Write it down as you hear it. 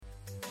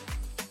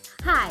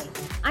Hi,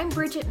 I'm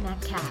Bridget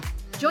Metcalf.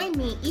 Join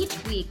me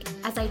each week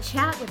as I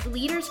chat with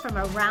leaders from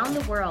around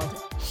the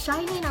world,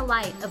 shining a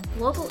light of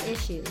global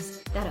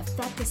issues that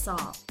affect us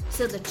all,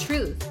 so the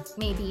truth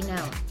may be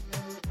known.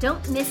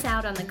 Don't miss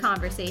out on the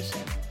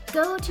conversation.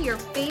 Go to your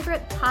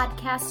favorite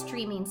podcast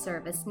streaming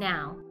service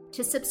now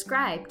to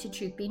subscribe to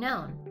Truth Be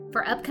Known.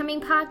 For upcoming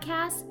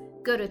podcasts,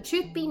 go to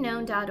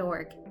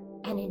truthbeknown.org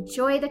and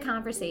enjoy the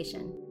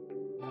conversation.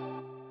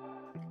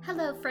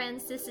 Hello,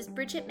 friends. This is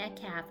Bridget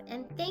Metcalf,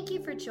 and thank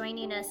you for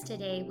joining us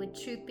today with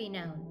Truth Be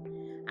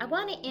Known. I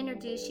want to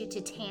introduce you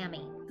to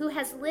Tammy, who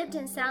has lived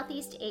in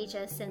Southeast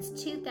Asia since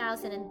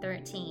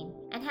 2013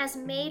 and has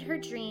made her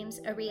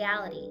dreams a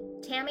reality.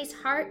 Tammy's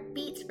heart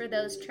beats for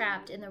those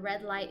trapped in the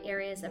red light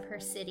areas of her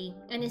city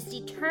and is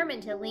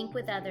determined to link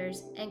with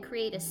others and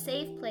create a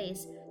safe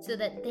place so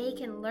that they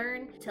can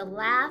learn to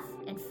laugh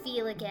and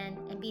feel again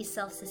and be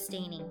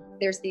self-sustaining.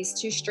 There's these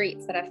two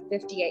streets that have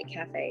 58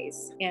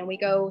 cafes, and we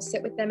go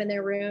sit with them in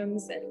their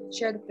rooms and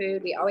share the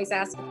food. We always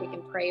ask if we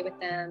can pray with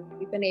them.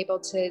 We've been able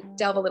to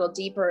delve a little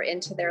deeper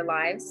into their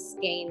lives,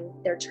 gain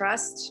their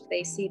trust.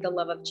 They see the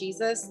love of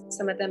Jesus.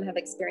 Some of them have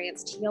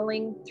experienced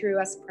healing through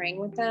us praying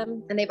with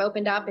them, and they've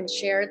opened up and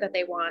shared that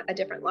they want a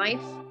different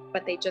life,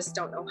 but they just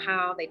don't know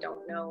how. They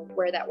don't know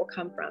where that will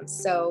come from.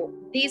 So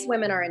these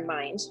women are in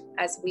mind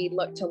as we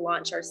look to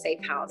launch our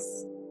safe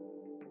house.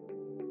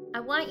 I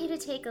want you to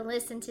take a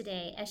listen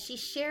today as she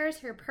shares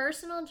her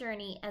personal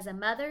journey as a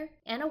mother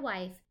and a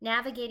wife,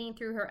 navigating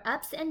through her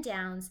ups and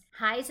downs,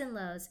 highs and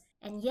lows,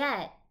 and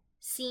yet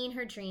seeing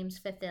her dreams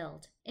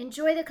fulfilled.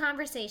 Enjoy the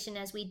conversation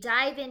as we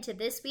dive into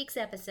this week's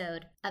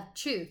episode of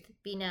Truth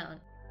Be Known.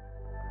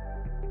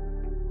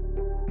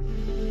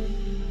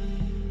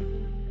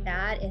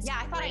 That is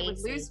I thought crazy. I would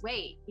lose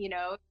weight,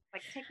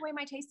 like take away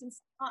my taste and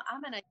smell.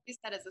 I'm going to use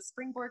that as a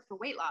springboard for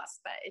weight loss,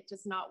 but it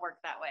does not work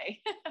that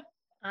way.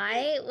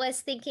 I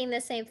was thinking the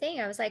same thing.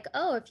 I was like,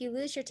 oh, if you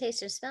lose your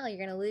taste or smell, you're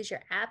going to lose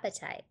your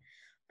appetite.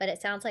 But it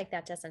sounds like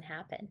that doesn't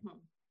happen.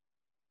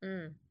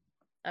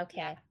 Okay.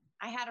 Yeah,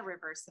 I had a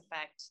reverse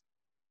effect.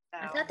 So.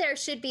 I thought there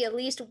should be at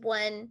least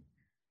one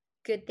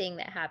good thing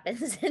that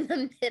happens in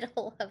the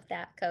middle of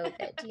that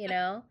COVID,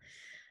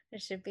 There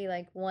should be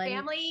like one.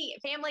 Family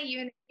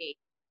unity.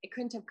 It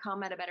couldn't have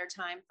come at a better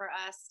time for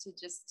us to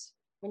just,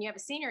 when you have a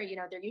senior,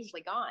 they're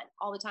usually gone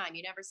all the time.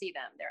 You never see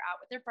them. They're out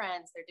with their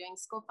friends. They're doing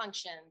school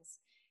functions.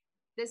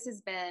 This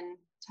has been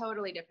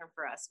totally different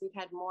for us. We've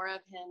had more of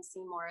him,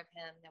 seen more of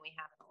him than we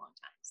have in a long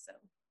time. So,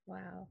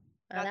 wow.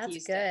 Oh,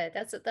 that's good.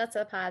 That's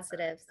a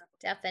positive,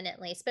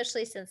 definitely,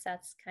 especially since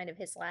that's kind of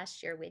his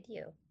last year with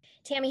you.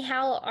 Tammy,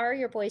 how are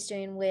your boys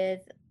doing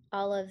with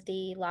all of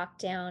the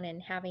lockdown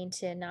and having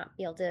to not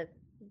be able to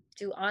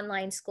do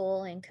online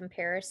school in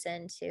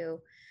comparison to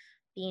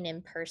being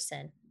in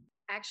person?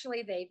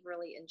 Actually, they've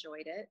really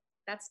enjoyed it.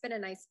 That's been a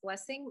nice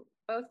blessing.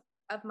 Both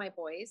of my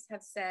boys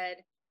have said,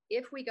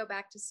 if we go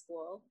back to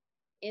school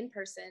in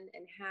person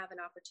and have an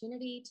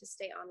opportunity to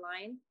stay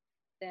online,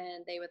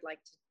 then they would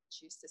like to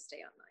choose to stay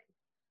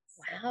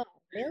online. Wow,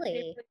 really? They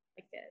really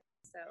like it.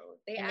 So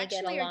they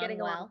actually are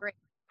getting along great.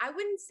 I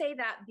wouldn't say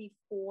that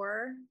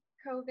before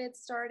COVID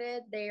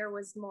started. There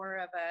was more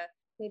of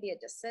maybe a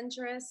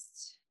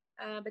disinterest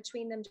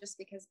between them just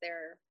because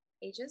their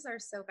ages are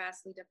so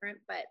vastly different.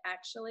 But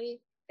actually,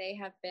 they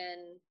have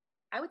been,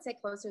 I would say,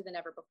 closer than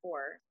ever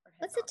before.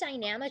 What's the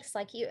dynamics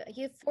like? You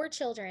have 4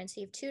 children, so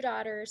you have 2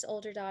 daughters,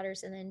 older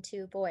daughters, and then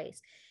 2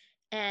 boys.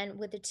 And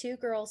with the 2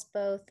 girls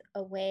both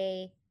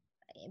away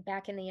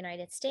back in the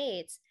United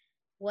States,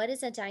 what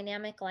is a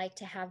dynamic like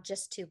to have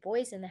just 2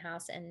 boys in the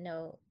house and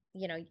know,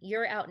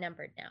 you're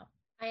outnumbered now?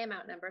 I am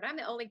outnumbered. I'm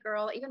the only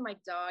girl. Even my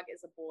dog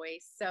is a boy.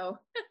 So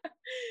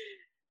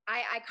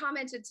I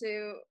commented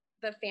to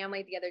the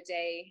family the other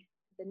day,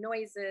 the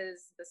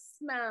noises, the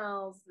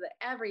smells,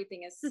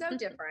 everything is so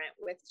different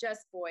with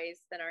just boys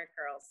than our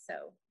girls.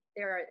 So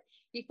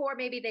before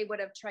maybe they would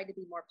have tried to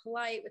be more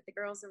polite with the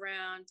girls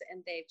around,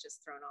 and they've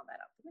just thrown all that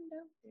out the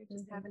window. They're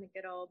just having a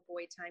good old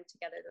boy time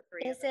together, the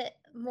 3 of them. Is it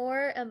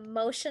more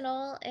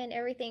emotional and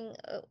everything,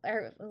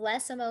 or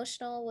less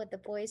emotional with the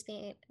boys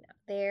being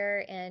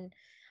there? And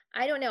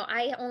I don't know.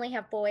 I only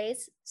have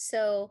boys,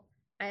 so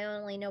I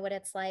only know what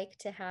it's like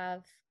to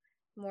have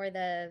more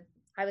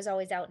I was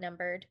always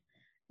outnumbered.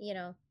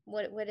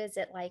 What is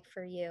it like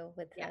for you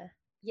with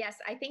Yes,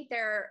 I think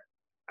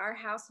our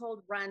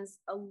household runs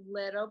a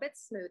little bit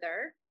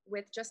smoother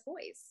with just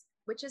boys,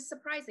 which is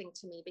surprising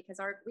to me because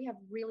we have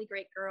really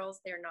great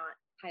girls. They're not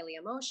highly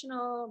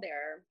emotional.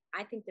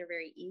 I think they're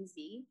very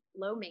easy,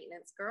 low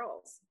maintenance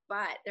girls,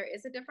 but there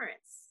is a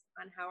difference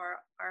on how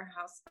our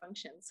house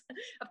functions.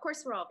 Of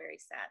course, we're all very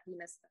sad. We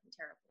miss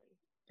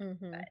them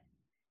terribly. But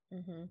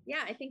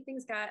yeah, I think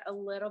things got a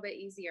little bit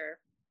easier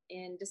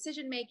in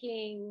decision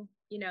making.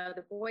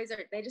 The boys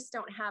they just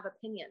don't have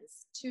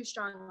opinions too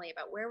strongly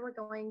about where we're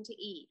going to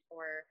eat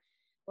or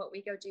what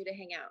we go do to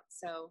hang out.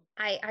 So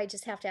I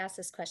just have to ask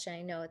this question.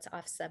 I know it's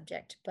off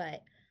subject,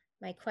 but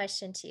my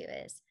question to you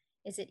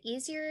is it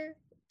easier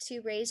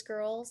to raise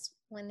girls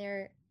when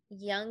they're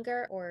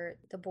younger or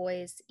the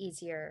boys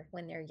easier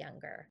when they're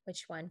younger?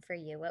 Which one for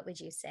you? What would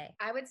you say?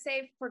 I would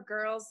say for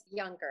girls,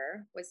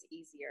 younger was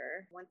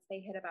easier. Once they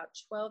hit about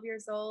 12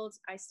 years old,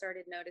 I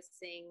started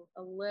noticing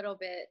a little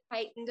bit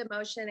heightened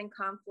emotion and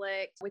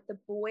conflict. With the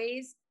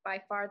boys,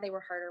 by far, they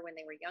were harder when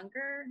they were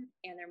younger,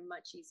 and they're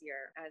much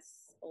easier as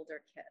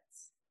older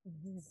kids.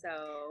 Mhm.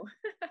 So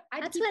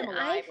I'd That's keep what them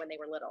alive when they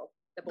were little,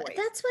 the boys.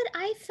 That's what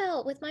I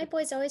felt with my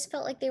boys. I always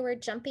felt like they were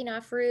jumping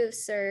off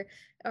roofs or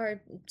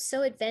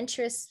so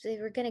adventurous they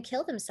were going to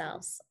kill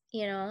themselves,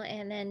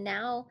 and then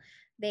now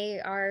they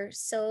are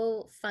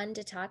so fun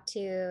to talk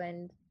to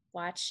and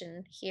watch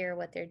and hear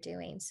what they're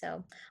doing.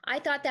 So I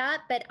thought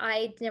that, but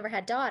I never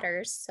had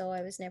daughters, so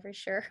I was never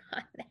sure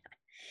on that.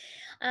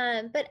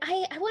 But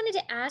I wanted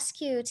to ask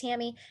you,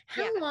 Tammy,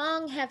 how Yeah.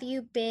 long have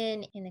you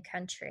been in the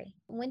country?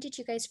 When did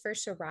you guys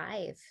first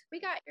arrive? We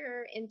got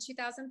here in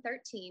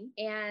 2013,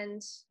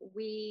 and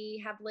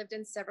we have lived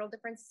in several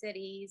different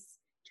cities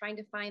trying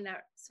to find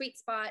that sweet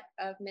spot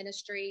of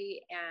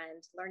ministry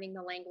and learning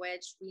the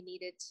language. We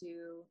needed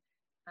to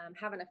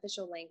have an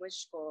official language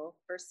school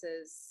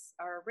versus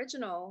our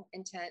original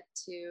intent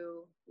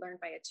to learn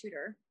by a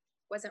tutor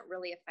wasn't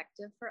really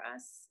effective for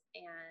us.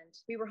 And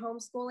we were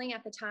homeschooling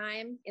at the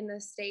time in the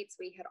States.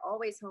 We had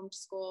always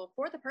homeschooled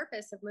for the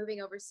purpose of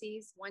moving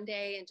overseas one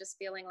day and just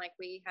feeling like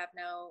we have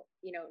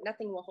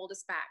nothing will hold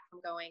us back from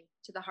going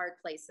to the hard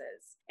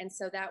places. And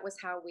so that was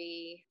how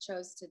we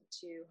chose to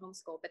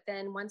homeschool. But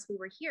then once we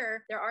were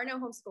here, there are no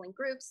homeschooling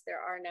groups,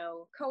 there are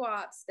no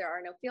co-ops, there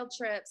are no field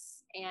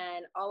trips.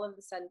 And all of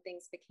a sudden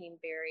things became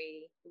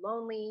very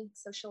lonely.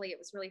 Socially, it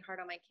was really hard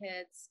on my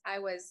kids. I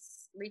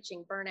was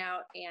reaching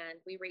burnout, and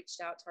we reached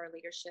out to our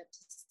leadership to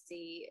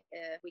see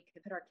if we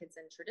could put our kids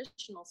in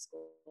traditional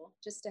school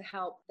just to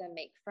help them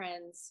make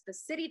friends. The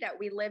city that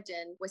we lived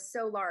in was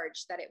so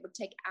large that it would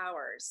take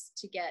hours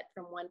to get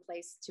from one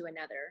place to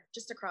another,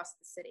 just across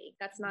the city.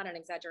 That's not an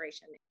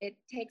exaggeration. It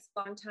takes a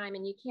long time,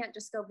 and you can't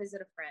just go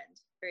visit a friend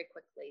very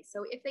quickly.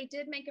 So if they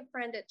did make a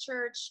friend at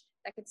church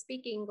that could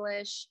speak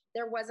English,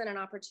 there wasn't an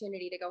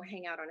opportunity to go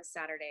hang out on a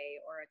Saturday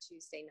or a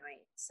Tuesday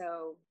night.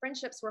 So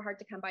friendships were hard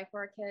to come by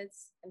for our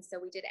kids. And so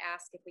we did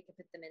ask if we could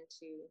put them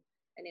into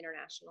an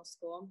international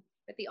school.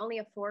 But the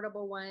only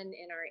affordable one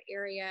in our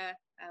area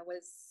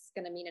was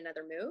going to mean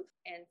another move.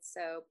 And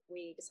so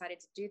we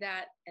decided to do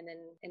that and then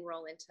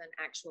enroll into an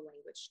actual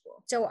language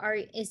school. So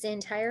is the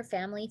entire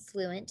family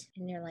fluent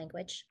in your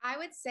language? I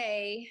would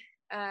say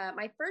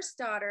my first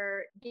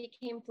daughter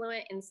became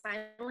fluent in sign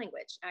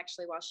language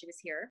actually while she was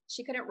here.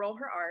 She couldn't roll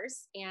her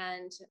R's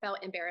and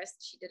felt embarrassed.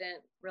 She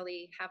didn't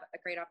really have a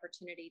great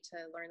opportunity to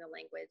learn the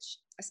language,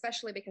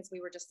 especially because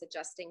we were just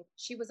adjusting.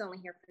 She was only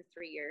here for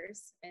 3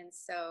 years. And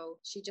so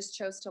she just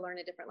chose to learn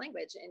a different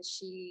language, and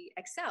she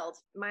excelled.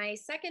 My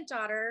second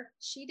daughter,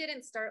 she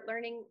didn't start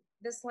learning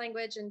this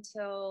language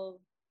until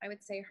I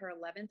would say her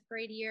 11th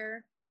grade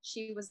year.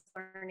 She was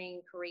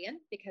learning Korean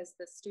because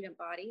the student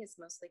body is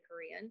mostly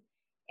Korean.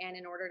 And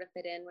in order to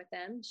fit in with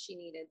them, she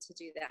needed to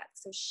do that.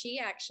 So she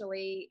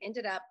actually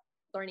ended up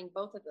learning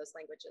both of those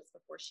languages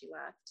before she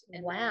left.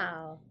 And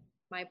wow.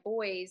 My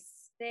boys,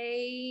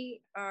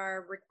 they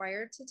are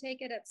required to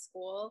take it at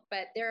school,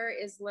 but there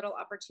is little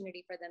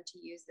opportunity for them to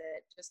use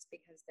it just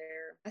because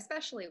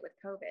especially with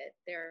COVID,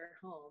 they're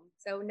home.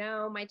 So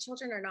no, my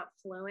children are not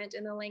fluent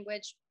in the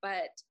language,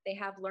 but they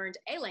have learned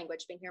a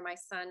language being here. My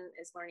son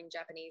is learning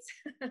Japanese.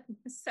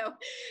 So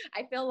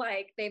I feel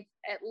like they've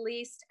at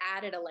least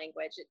added a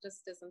language. It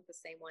just isn't the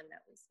same one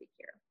that we speak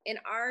here. In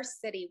our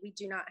city, we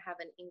do not have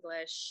an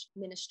English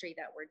ministry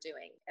that we're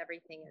doing.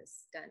 Everything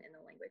is done in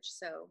the language.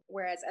 So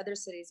whereas other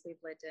cities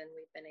we've lived in,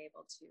 we've been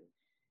able to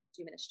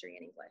do ministry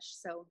in English.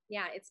 So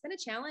yeah, it's been a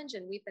challenge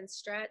and we've been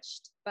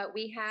stretched, but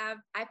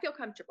I feel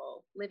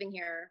comfortable living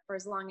here for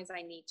as long as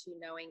I need to,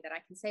 knowing that I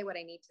can say what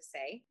I need to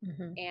say.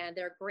 Mm-hmm. And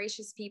they're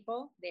gracious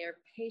people. They're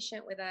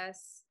patient with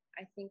us.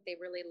 I think they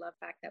really love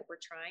the fact that we're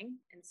trying.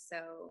 And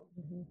so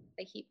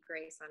they heap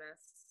grace on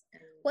us.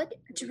 What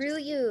drew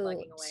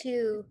you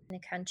to the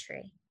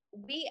country?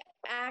 We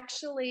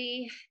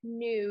actually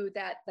knew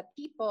that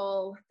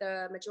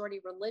the majority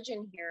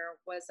religion here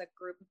was a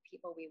group of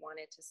people we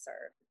wanted to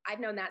serve. I've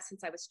known that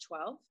since I was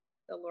 12.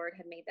 The Lord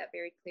had made that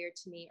very clear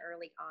to me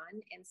early on.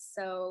 And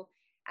so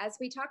as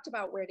we talked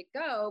about where to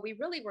go, we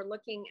really were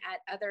looking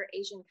at other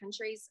Asian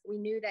countries. We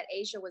knew that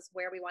Asia was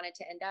where we wanted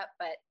to end up,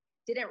 but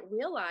didn't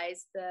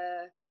realize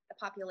the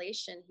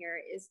population here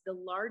is the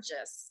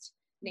largest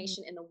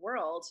nation in the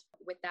world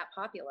with that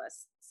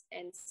populace.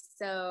 And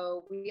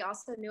so we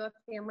also knew a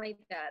family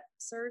that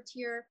served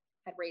here,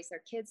 had raised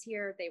their kids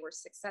here. They were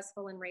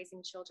successful in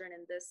raising children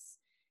in this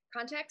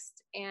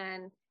context.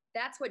 And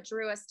that's what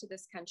drew us to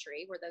this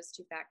country, were those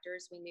two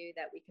factors. We knew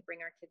that we could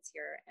bring our kids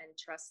here and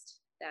trust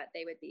that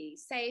they would be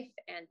safe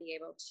and be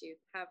able to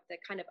have the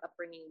kind of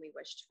upbringing we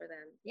wished for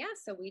them. Yeah,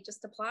 so we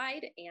just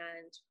applied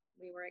and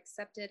we were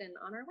accepted and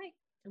on our way.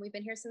 And we've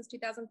been here since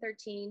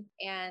 2013.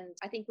 And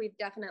I think we've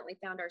definitely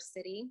found our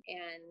city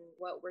and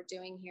what we're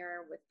doing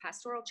here with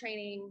pastoral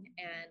training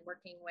and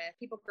working with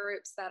people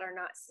groups that are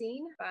not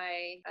seen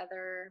by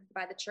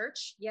the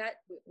church yet.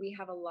 We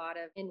have a lot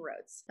of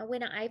inroads.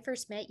 When I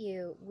first met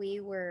you, we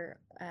were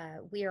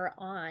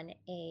on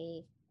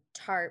a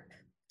TARP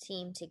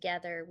team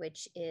together,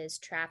 which is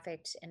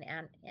trafficked and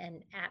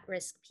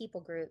at-risk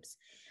people groups.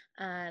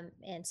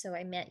 And so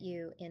I met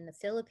you in the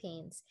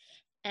Philippines.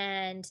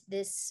 And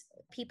this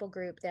people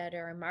group that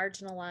are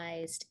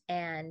marginalized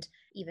and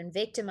even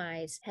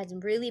victimized has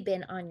really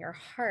been on your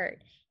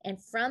heart. And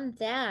from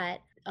that,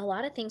 a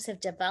lot of things have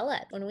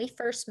developed. When we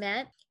first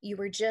met, you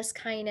were just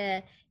kind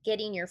of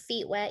getting your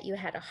feet wet. You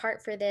had a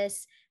heart for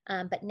this.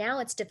 But now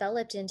it's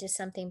developed into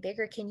something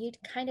bigger. Can you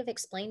kind of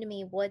explain to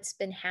me what's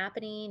been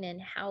happening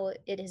and how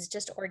it has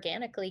just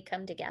organically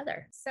come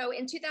together? So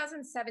in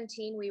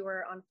 2017, we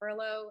were on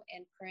furlough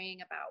and praying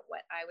about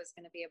what I was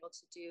going to be able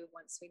to do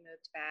once we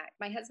moved back.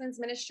 My husband's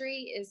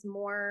ministry is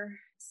more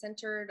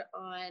centered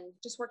on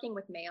just working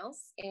with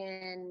males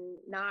and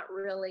not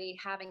really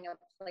having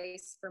a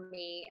place for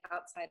me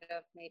outside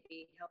of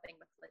maybe helping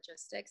with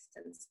logistics.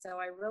 And so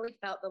I really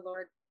felt the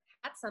Lord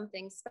had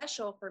something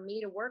special for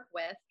me to work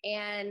with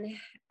and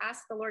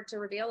asked the Lord to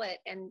reveal it.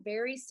 And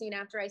very soon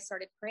after I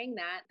started praying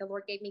that, the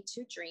Lord gave me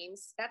 2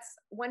 dreams. That's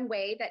one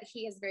way that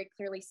he has very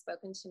clearly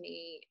spoken to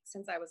me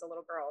since I was a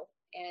little girl.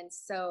 And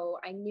so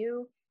I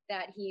knew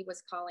that he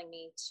was calling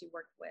me to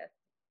work with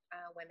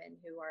women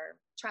who are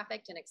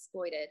trafficked and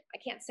exploited. I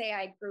can't say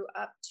I grew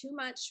up too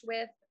much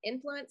with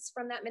influence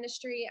from that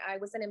ministry. I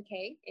was an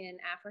MK in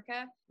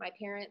Africa. My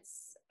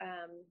parents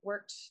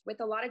worked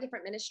with a lot of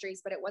different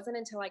ministries, but it wasn't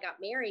until I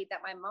got married that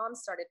my mom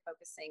started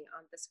focusing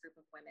on this group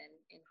of women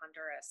in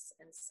Honduras.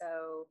 And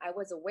so I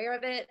was aware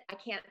of it. I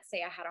can't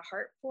say I had a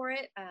heart for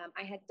it.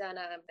 I had done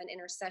an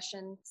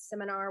intercession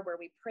seminar where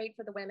we prayed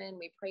for the women,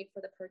 we prayed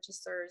for the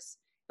purchasers,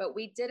 but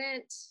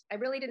I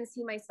really didn't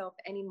see myself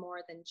any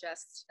more than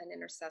just an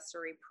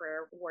intercessory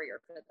prayer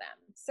warrior for them.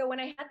 So when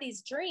I had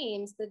these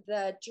dreams,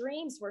 the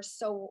dreams were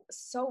so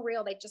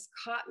real. They just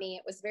caught me.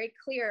 It was very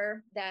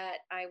clear that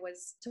I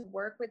was to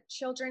work with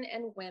children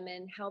and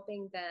women,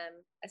 helping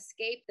them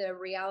escape the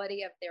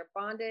reality of their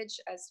bondage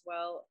as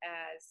well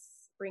as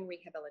bring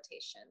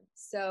rehabilitation.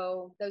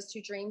 So those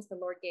 2 dreams, the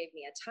Lord gave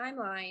me a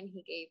timeline.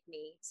 He gave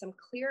me some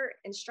clear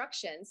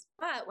instructions.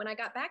 But when I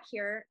got back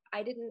here,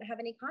 I didn't have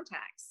any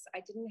contacts.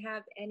 I didn't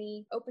have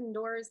any open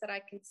doors that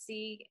I could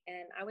see.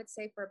 And I would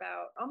say for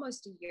about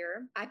almost a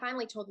year, I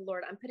finally told the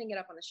Lord, I'm putting it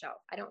up on the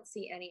shelf. I don't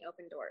see any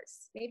open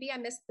doors. Maybe I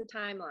missed the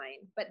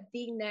timeline, but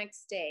the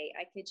next day,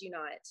 I kid you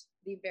not,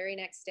 the very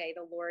next day,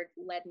 the Lord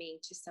led me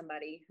to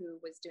somebody who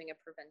was doing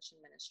a prevention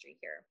ministry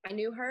here. I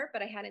knew her,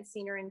 but I hadn't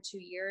seen her in 2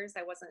 years.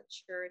 I wasn't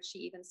sure if she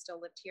even still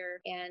lived here.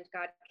 And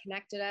God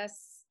connected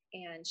us.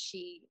 And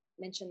she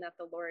mentioned that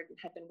the Lord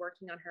had been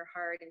working on her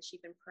heart, and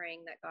she'd been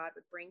praying that God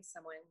would bring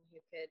someone who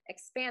could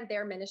expand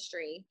their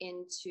ministry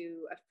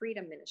into a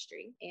freedom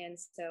ministry. And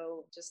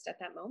so just at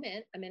that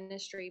moment, a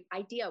ministry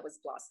idea was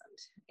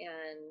blossomed,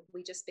 and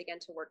we just began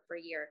to work for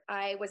a year.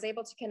 I was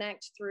able to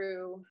connect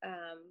through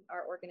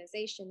our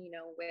organization,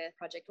 with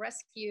Project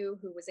Rescue,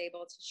 who was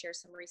able to share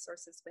some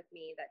resources with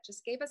me that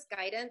just gave us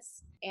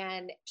guidance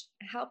and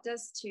helped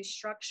us to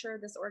structure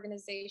this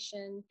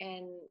organization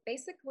and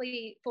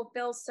basically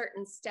fulfill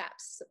certain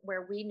steps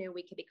where we knew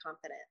we could be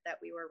confident that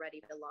we were ready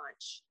to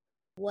launch.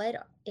 What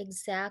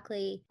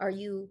exactly are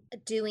you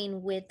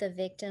doing with the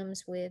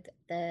victims with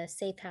the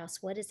Safe House?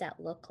 What does that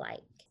look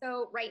like?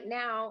 So right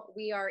now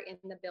we are in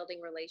the building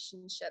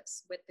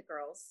relationships with the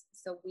girls.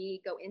 So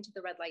we go into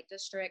the red light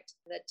district.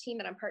 The team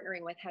that I'm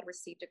partnering with had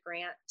received a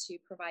grant to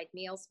provide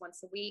meals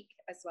once a week,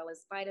 as well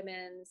as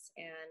vitamins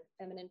and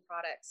feminine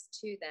products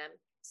to them.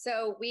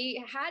 So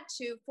we had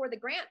to, for the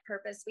grant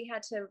purpose, we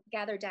had to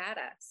gather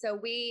data. So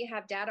we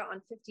have data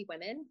on 50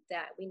 women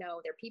that we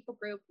know their people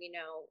group, we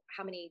know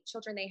how many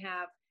children they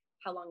have,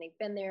 how long they've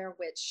been there,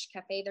 which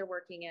cafe they're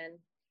working in.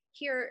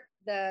 Here,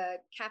 the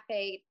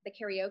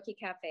karaoke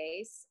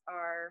cafes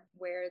are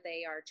where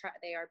they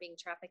are being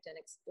trafficked and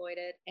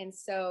exploited. And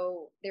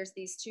so there's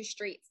these 2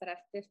 streets that have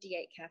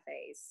 58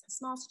 cafes,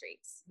 small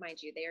streets, mind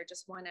you. They are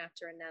just one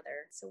after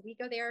another. So we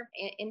go there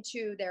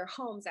into their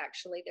homes.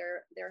 Actually,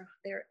 they're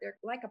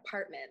like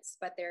apartments,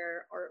 but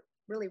they're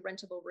really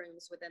rentable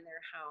rooms within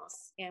their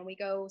house. And we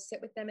go sit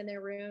with them in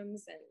their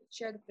rooms and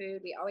share the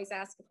food. We always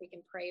ask if we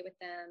can pray with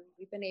them.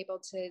 We've been able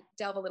to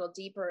delve a little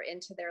deeper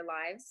into their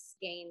lives,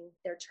 gain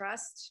their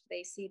trust.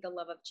 They see the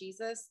love of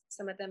Jesus.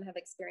 Some of them have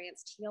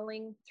experienced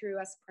healing through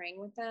us praying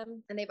with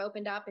them. And they've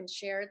opened up and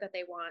shared that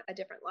they want a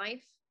different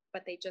life,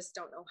 but they just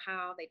don't know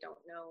how. They don't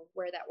know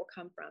where that will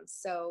come from.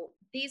 So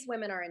these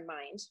women are in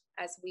mind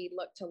as we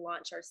look to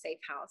launch our Safe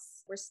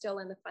House. We're still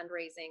in the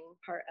fundraising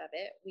part of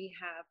it. We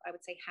have, I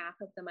would say, half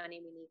of the money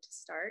we need to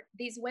start.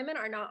 These women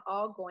are not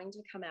all going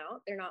to come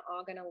out. They're not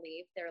all going to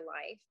leave their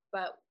life,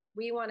 but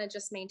we want to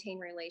just maintain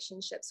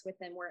relationships with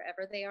them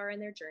wherever they are in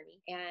their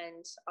journey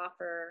and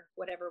offer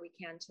whatever we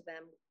can to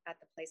them at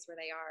the place where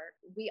they are.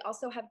 We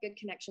also have good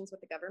connections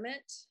with the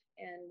government,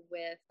 and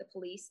with the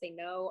police. They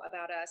know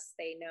about us,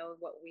 they know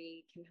what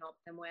we can help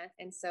them with.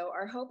 And so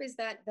our hope is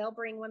that they'll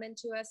bring women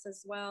to us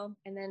as well.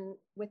 And then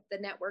with the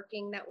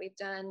networking that we've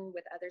done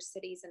with other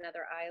cities and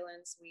other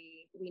islands,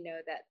 we know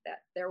that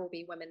there will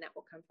be women that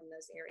will come from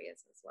those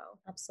areas as well.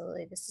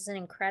 Absolutely. This is an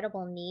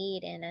incredible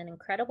need and an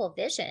incredible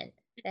vision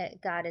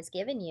that God has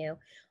given you.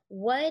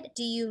 What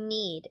do you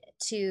need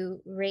to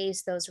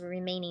raise those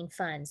remaining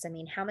funds? I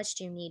mean, how much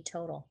do you need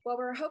total? Well,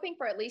 we're hoping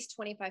for at least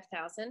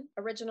 25,000.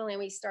 Originally,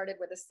 we started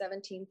with a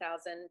 17,000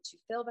 to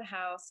fill the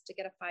house to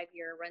get a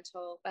 5-year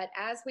rental. But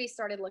as we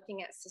started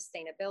looking at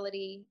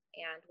sustainability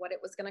and what it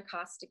was going to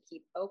cost to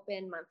keep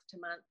open month to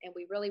month, and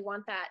we really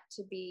want that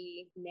to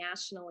be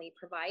nationally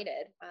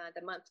provided,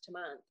 the month to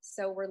month.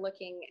 So we're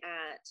looking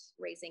at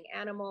raising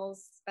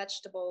animals,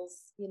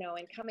 vegetables,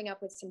 and coming up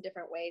with some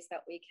different ways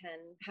that we can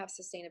have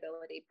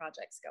sustainability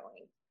projects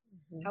going.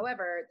 Mm-hmm.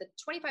 However, the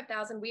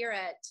 25,000, we are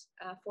at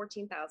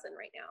 14,000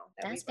 right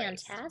now. That's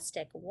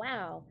fantastic.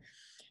 Wow.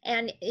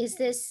 And is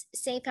this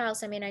safe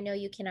house? I mean, I know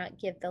you cannot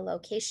give the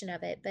location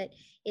of it, but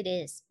it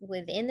is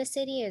within the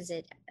city. Is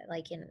it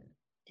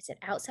is it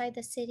outside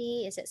the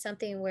city? Is it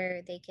something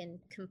where they can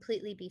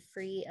completely be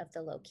free of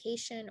the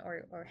location,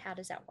 or how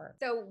does that work?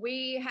 So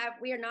we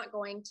are not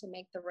going to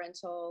make the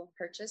rental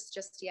purchase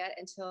just yet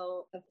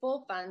until the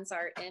full funds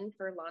are in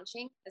for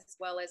launching, as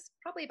well as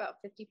probably about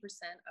 50%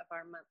 of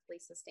our monthly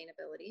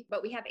sustainability.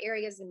 But we have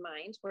areas in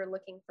mind. We're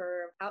looking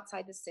for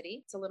outside the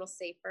city. It's a little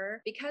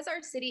safer because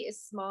our city is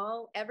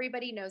small.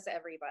 Everybody knows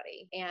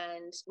everybody,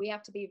 and we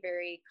have to be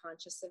very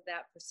conscious of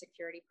that for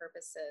security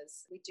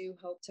purposes. We do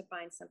hope to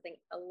find something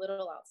a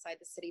little outside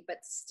the city, but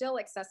still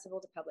accessible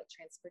to public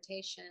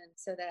transportation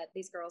so that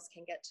these girls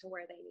can get to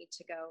where they need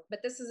to go.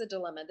 But this is a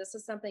dilemma. This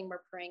is something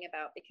we're praying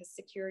about because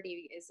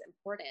security is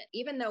important.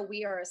 Even though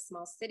we are a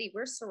small city,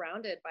 we're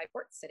surrounded by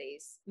port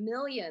cities,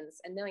 millions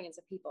and millions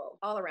of people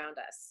all around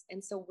us.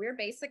 And so we're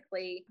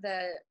basically,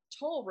 the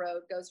toll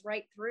road goes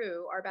right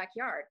through our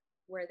backyard,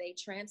 where they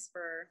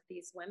transfer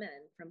these women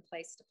from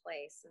place to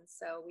place. And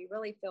so we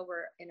really feel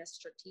we're in a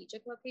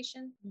strategic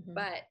location,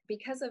 but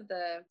because of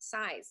the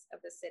size of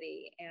the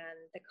city and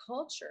the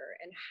culture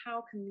and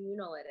how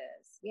communal it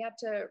is, we have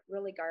to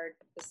really guard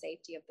the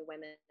safety of the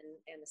women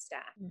and the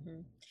staff.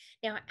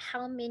 Now,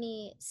 how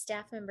many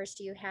staff members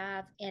do you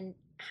have, and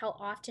how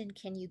often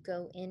can you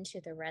go into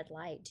the red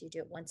light? Do you do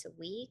it once a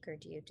week, or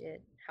do you do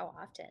it how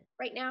often?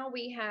 Right now,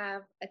 we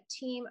have a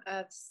team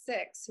of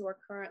 6 who are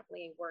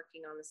currently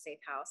working on the safe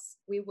house.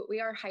 We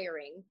are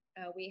hiring.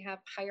 We have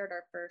hired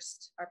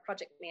our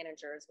project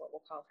manager is what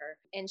we'll call her.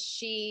 And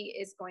she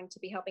is going to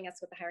be helping us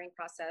with the hiring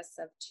process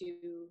of 2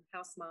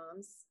 house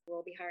moms.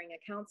 We'll be hiring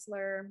a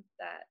counselor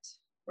that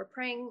we're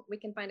praying we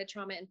can find a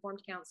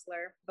trauma-informed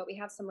counselor, but we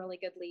have some really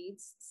good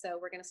leads. So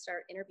we're going to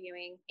start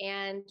interviewing.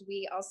 And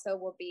we also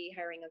will be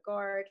hiring a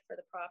guard for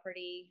the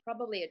property,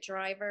 probably a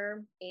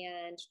driver,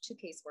 and 2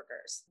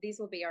 caseworkers. These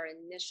will be our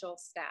initial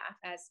staff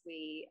as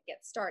we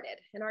get started.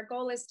 And our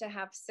goal is to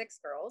have 6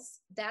 girls.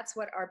 That's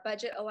what our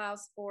budget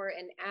allows for.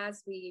 And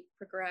as we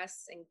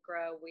progress and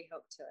grow, we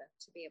hope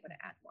to be able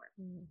to add more.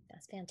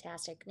 That's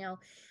fantastic. Now,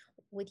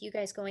 with you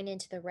guys going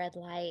into the red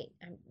light,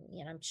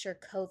 I'm sure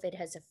COVID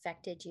has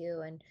affected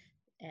you and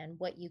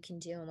what you can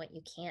do and what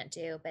you can't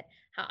do, but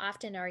how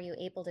often are you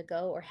able to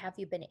go, or have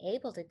you been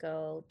able to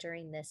go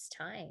during this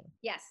time?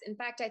 Yes. In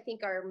fact, I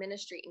think our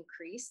ministry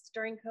increased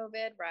during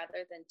COVID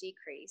rather than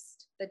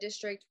decreased. The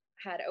district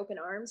had open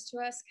arms to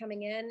us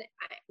coming in.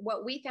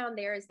 What we found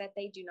there is that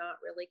they do not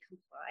really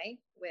comply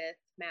with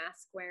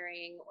mask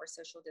wearing or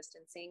social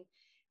distancing.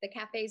 The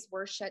cafes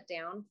were shut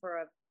down for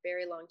a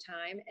very long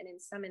time, and in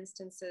some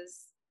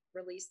instances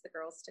released the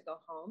girls to go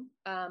home.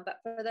 But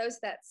for those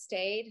that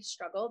stayed,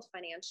 struggled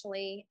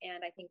financially.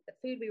 And I think the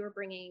food we were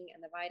bringing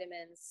and the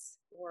vitamins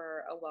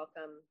were a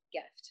welcome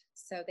gift.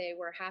 So they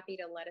were happy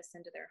to let us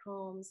into their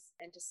homes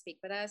and to speak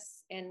with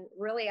us. And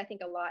really, I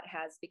think a lot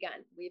has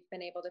begun. We've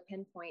been able to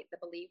pinpoint the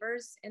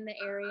believers in the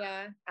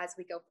area. As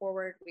we go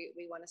forward,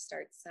 we want to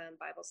start some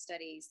Bible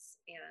studies.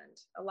 And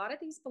a lot of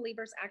these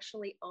believers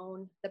actually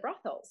own the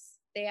brothels.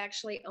 They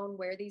actually own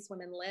where these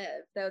women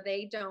live, though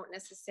they don't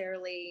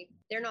necessarily,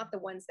 they're not the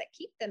ones that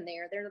keep them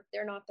there.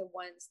 They're not the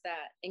ones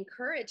that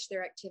encourage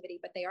their activity,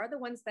 but they are the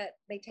ones that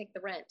they take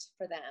the rent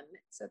for them.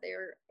 So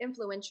they're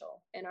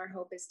influential. And our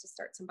hope is to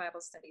start some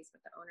Bible studies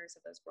with the owners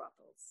of those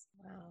brothels.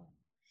 Wow.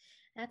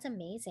 That's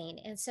amazing.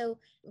 And so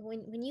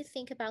when you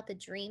think about the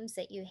dreams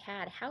that you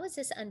had, how is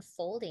this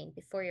unfolding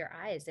before your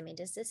eyes? I mean,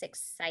 does this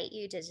excite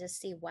you to just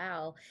see,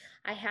 wow,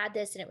 I had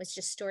this and it was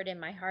just stored in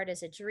my heart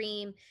as a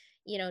dream?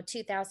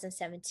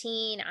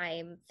 2017,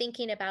 I'm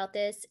thinking about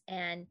this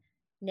and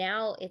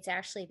now it's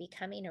actually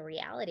becoming a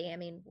reality. I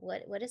mean,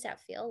 what does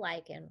that feel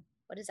like and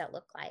what does that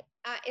look like?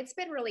 It's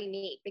been really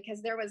neat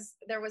because there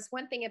was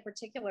one thing in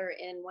particular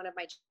in one of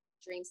my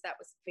dreams that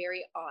was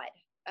very odd,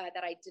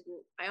 that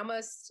I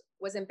almost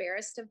was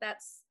embarrassed of that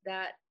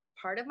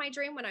part of my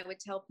dream when I would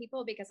tell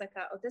people, because I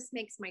thought, oh, this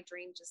makes my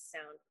dream just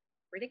sound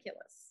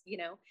ridiculous,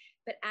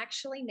 but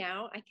actually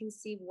now I can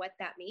see what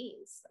that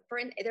means.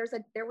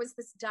 There was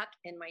this duck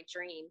in my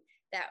dream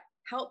that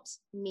helped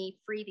me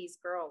free these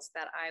girls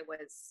that I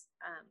was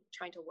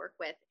trying to work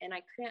with. And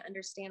I couldn't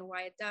understand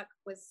why a duck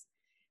was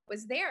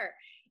there.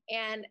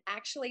 And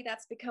actually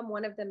that's become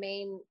one of the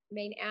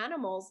main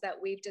animals that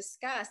we've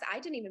discussed. I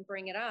didn't even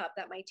bring it up,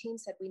 that my team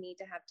said we need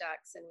to have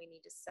ducks and we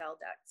need to sell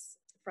ducks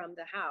from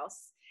the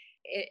house.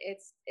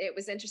 It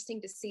was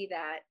interesting to see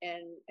that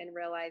and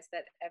realize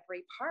that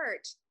every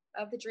part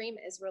of the dream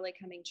is really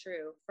coming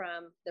true,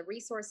 from the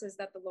resources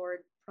that the Lord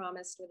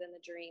promised within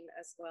the dream,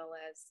 as well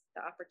as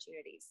the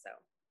opportunities. So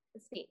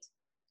it's neat.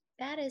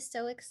 That is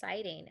so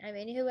exciting. I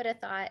mean, who would have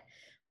thought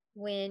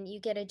when you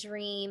get a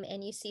dream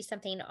and you see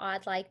something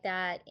odd like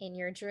that in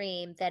your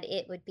dream, that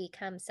it would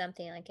become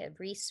something like a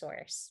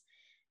resource?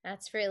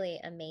 That's really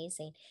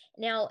amazing.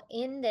 Now,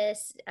 in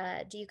this,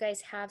 do you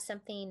guys have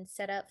something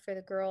set up for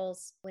the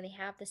girls when they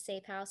have the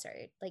safe house, or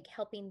like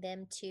helping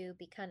them to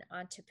become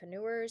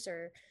entrepreneurs,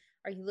 or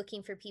are you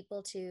looking for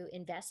people to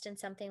invest in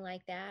something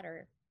like that,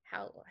 or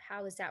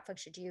how is that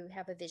function? Do you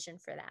have a vision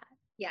for that?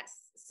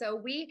 Yes. So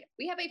we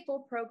have a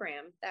full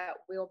program that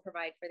we'll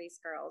provide for these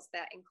girls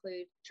that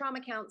include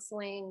trauma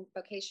counseling,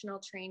 vocational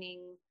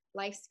training,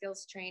 life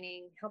skills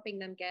training, helping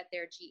them get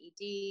their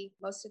GED.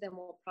 Most of them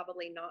will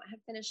probably not have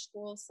finished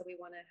school, so we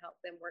want to help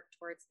them work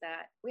towards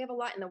that. We have a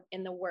lot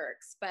in the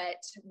works,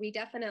 but we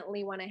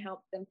definitely want to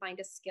help them find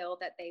a skill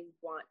that they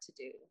want to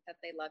do, that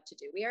they love to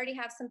do. We already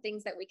have some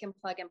things that we can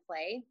plug and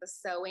play. The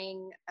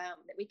sewing,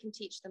 that we can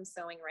teach them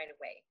sewing right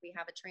away. We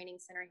have a training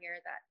center here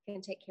that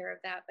can take care of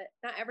that, but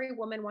not every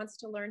woman wants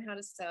to learn how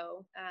to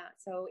sew.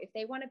 So if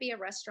they want to be a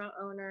restaurant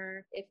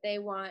owner, if they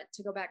want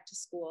to go back to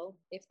school,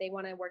 if they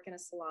want to work in a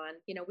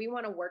salon, we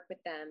want to work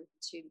with them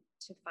to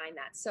find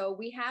that. So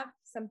we have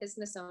some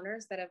business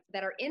owners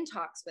that are in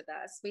talks with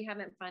us. We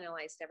haven't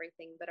finalized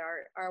everything, but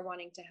are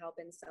wanting to help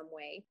in some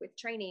way with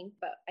training.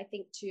 But I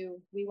think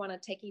too, we want to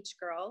take each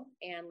girl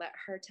and let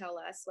her tell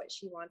us what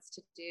she wants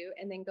to do,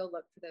 and then go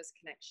look for those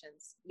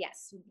connections.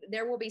 Yes,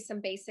 there will be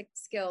some basic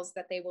skills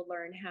that they will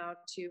learn, how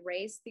to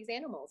raise these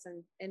animals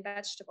and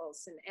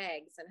vegetables and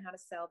eggs, and how to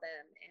sell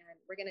them. And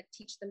we're going to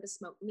teach them to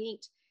smoke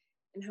meat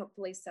and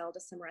hopefully sell to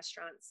some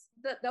restaurants.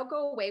 They'll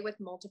go away with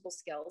multiple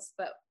skills,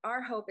 but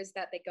our hope is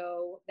that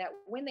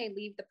when they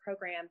leave the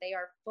program, they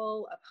are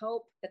full of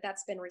hope,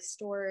 that's been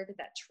restored,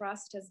 that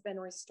trust has been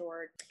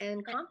restored,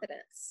 and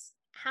confidence.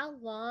 How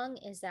long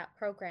is that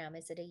program?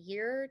 Is it a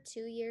year,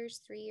 2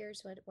 years, 3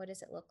 years? What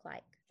does it look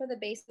like? For the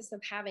basis of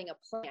having a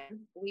plan,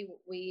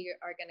 we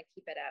are going to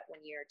keep it at 1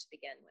 year to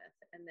begin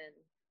with. And then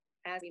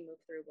as we move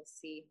through, we'll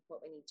see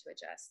what we need to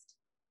adjust.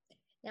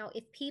 Now,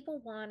 if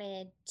people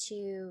wanted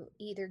to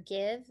either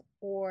give,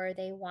 or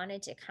they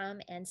wanted to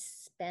come and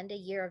spend a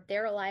year of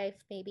their life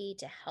maybe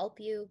to help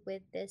you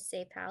with this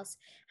safe house,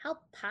 how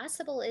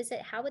possible is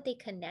it? How would they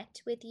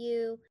connect with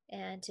you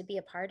and to be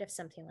a part of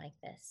something like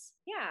this?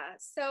 Yeah,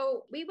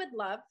 so we would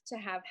love to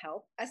have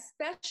help,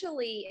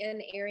 especially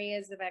in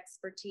areas of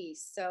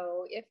expertise.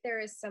 So if there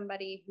is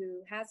somebody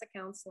who has a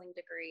counseling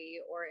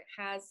degree or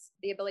has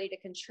the ability to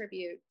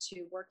contribute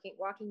to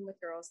walking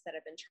with girls that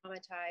have been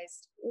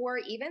traumatized, or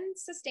even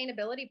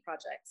sustainability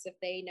projects, if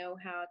they know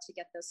how to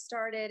get those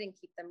started and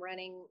keep them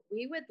running,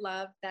 we would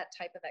love that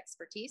type of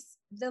expertise.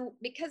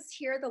 Because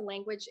here the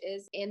language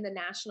is in the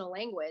national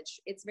language,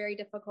 it's very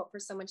difficult for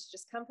someone to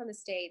just come from the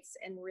States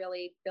and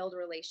really build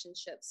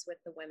relationships with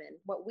the women.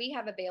 What we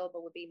have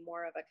available would be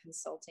more of a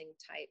consulting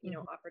type,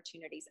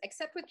 opportunities.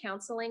 Except with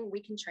counseling,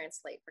 we can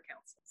translate for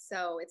counseling.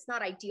 So it's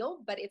not ideal,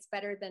 but it's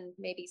better than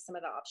maybe some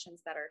of the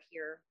options that are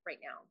here right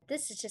now.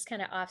 This is just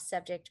kind of off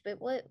subject, but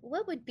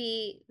what would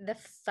be the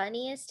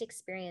funniest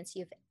experience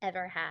you've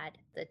ever had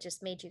that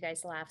just made you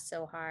guys laugh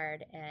so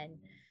hard? And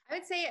I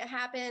would say it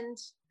happened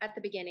at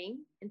the beginning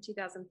in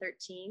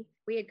 2013.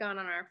 We had gone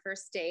on our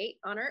first date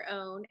on our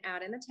own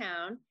out in the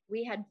town.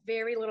 We had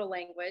very little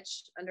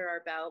language under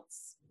our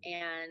belts,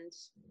 and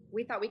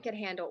we thought we could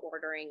handle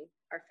ordering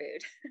our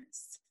food.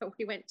 So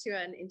we went to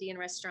an Indian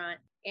restaurant,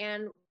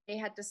 and they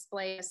had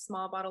displayed a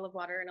small bottle of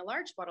water and a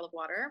large bottle of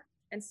water.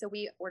 And so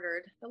we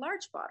ordered the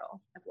large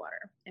bottle of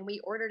water, and we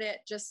ordered it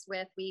just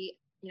with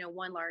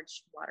one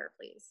large water,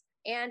 please.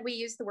 And we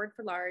used the word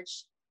for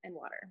large and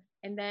water.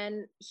 And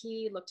then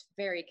he looked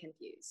very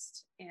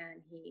confused,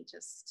 and he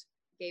just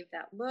gave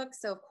that look.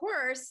 So of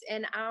course,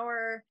 in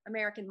our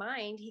American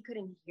mind, he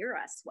couldn't hear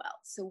us well.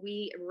 So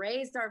we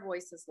raised our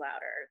voices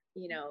louder,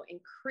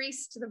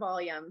 increased the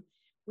volume.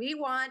 We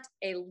want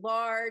a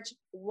large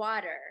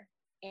water.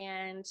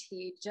 And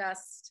he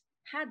just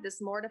had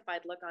this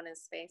mortified look on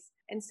his face.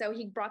 And so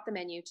he brought the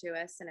menu to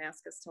us and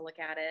asked us to look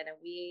at it. And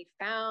we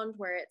found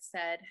where it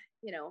said,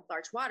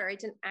 large water. It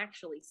didn't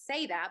actually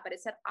say that, but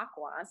it said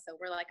aqua. So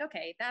we're like,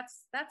 okay,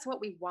 that's what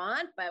we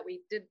want. But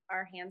we did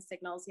our hand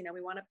signals,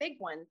 we want a big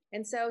one.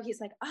 And so he's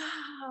like,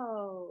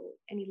 oh,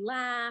 and he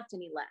laughed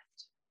and he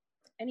left.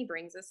 And he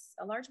brings us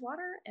a large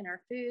water and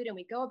our food, and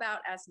we go about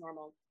as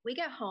normal. We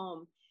get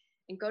home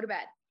and go to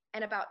bed.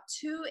 And about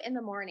 2 a.m,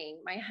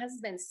 my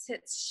husband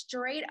sits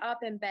straight up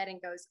in bed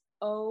and goes,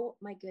 oh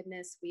my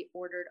goodness, we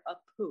ordered a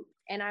poop.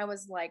 And I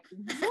was like,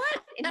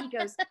 what? And he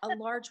goes, a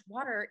large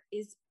water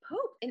is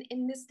poop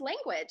in this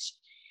language.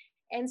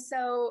 And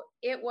so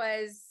it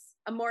was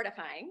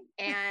mortifying.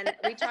 And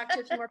we talked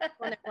to a few more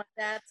people and they're like,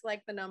 that's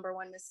like the number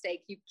one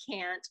mistake. You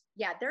can't.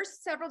 Yeah, there's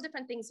several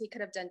different things we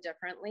could have done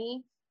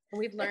differently.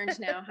 We've learned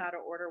now how to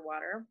order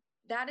water.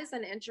 That is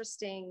an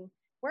interesting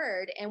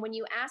word. And when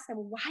you ask them,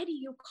 why do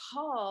you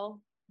call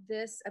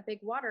this a big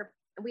water?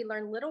 We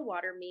learn little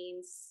water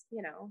means,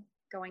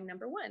 going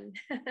number one,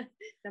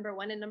 number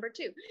one and number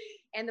two.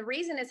 And the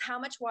reason is how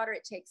much water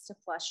it takes to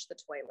flush the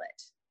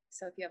toilet.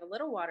 So if you have a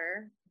little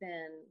water,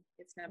 then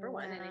it's number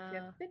one. And if you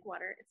have big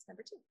water, it's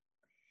number two.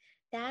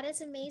 That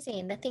is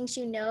amazing. The things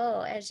you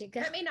know as you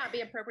go. That may not be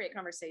appropriate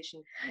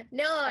conversation.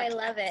 No, I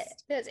love it.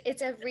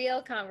 It's a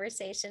real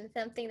conversation,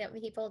 something that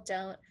people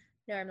don't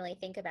normally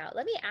think about.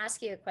 Let me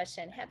ask you a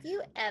question. Have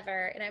you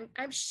ever, and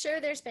I'm sure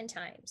there's been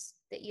times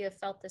that you have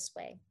felt this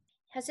way.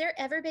 Has there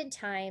ever been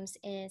times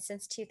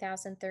since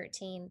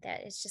 2013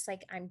 that it's just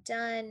like, I'm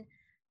done.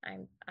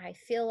 I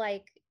feel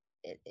like,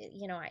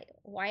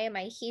 why am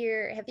I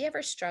here? Have you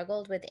ever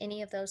struggled with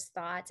any of those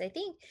thoughts? I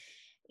think,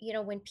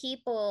 when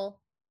people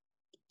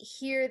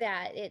hear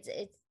that,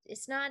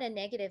 it's not a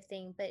negative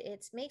thing, but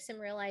it makes them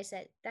realize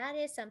that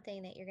is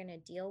something that you're going to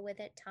deal with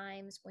at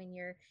times when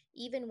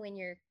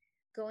you're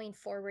going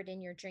forward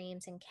in your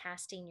dreams and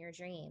casting your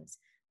dreams.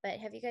 But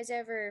have you guys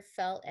ever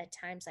felt at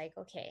times like,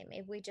 okay,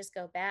 maybe we just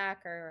go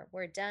back, or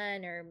we're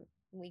done, or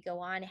we go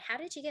on? How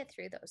did you get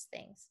through those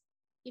things?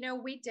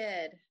 We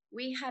did.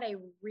 We had a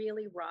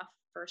really rough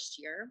first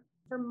year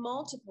for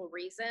multiple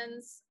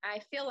reasons. I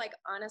feel like,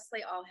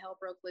 honestly, all hell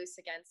broke loose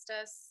against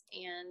us.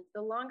 And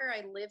the longer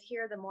I live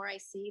here, the more I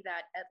see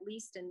that, at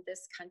least in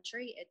this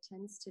country, it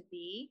tends to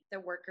be the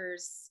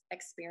workers'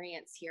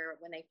 experience here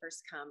when they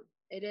first come.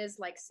 It is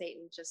like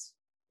Satan just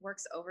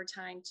works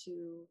overtime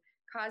to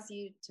cause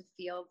you to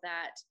feel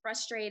that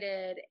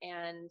frustrated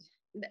and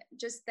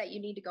just that you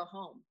need to go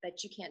home,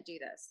 that you can't do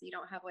this. You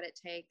don't have what it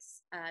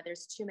takes.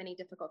 There's too many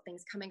difficult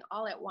things coming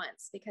all at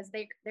once, because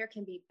there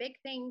can be big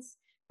things,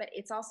 but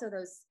it's also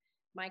those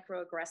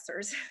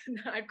microaggressors.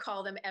 I'd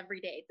call them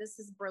every day. This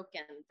is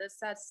broken. This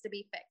has to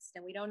be fixed,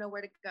 and we don't know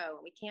where to go.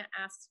 We can't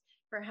ask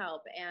for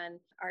help. And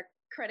our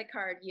credit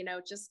card,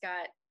 just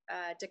got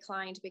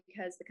declined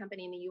because the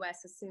company in the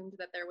US assumed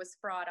that there was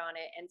fraud on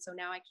it. And so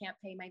now I can't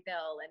pay my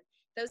bill. And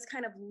those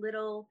kind of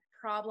little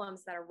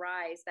problems that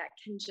arise that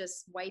can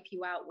just wipe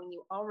you out when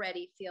you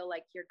already feel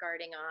like you're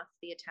guarding off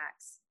the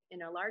attacks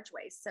in a large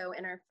way. So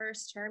in our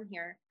first term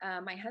here,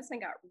 my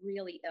husband got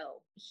really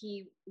ill.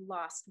 He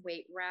lost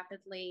weight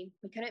rapidly.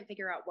 We couldn't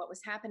figure out what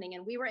was happening.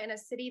 And we were in a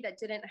city that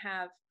didn't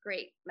have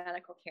great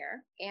medical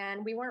care.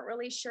 And we weren't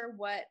really sure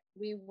what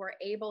we were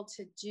able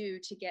to do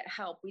to get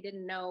help. We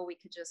didn't know we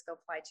could just go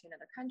fly to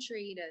another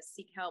country to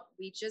seek help.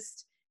 We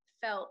just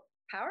felt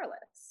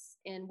powerless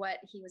in what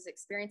he was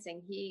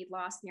experiencing. He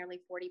lost nearly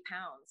 40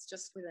 pounds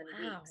just within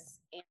weeks.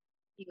 And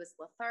he was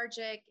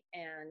lethargic,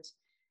 and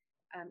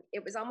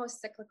it was almost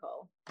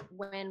cyclical.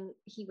 When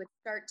he would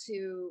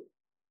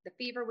the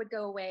fever would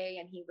go away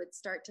and he would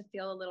start to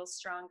feel a little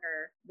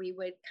stronger, we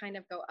would kind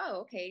of go,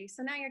 oh, okay,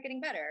 so now you're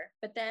getting better.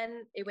 But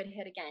then it would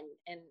hit again,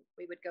 and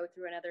we would go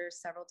through another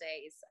several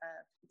days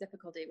of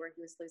difficulty where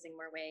he was losing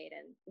more weight.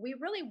 And we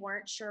really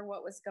weren't sure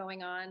what was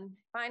going on.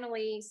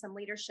 Finally, some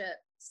leadership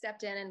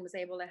stepped in and was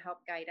able to help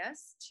guide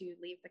us to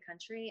leave the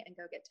country and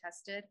go get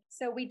tested.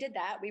 So we did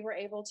that. We were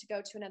able to go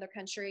to another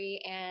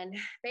country, and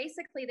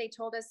basically they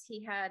told us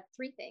he had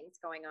three things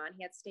going on.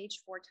 He had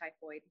stage 4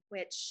 typhoid,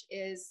 which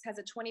has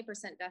a 20%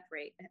 death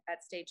rate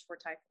at stage 4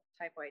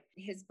 typhoid.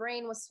 His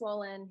brain was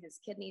swollen, his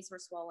kidneys were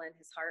swollen,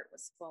 his heart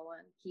was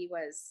swollen. He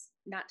was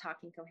not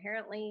talking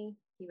coherently.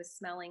 He was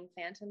smelling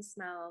phantom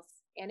smells,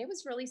 and it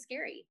was really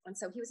scary. And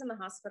so he was in the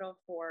hospital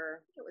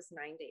for, I think it was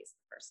 9 days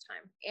the first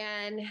time.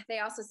 And they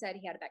also said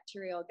he had a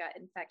bacterial gut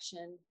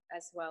infection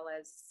as well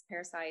as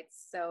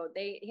parasites. So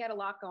he had a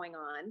lot going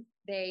on.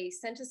 They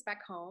sent us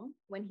back home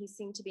when he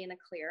seemed to be in the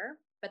clear,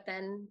 but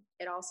then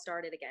it all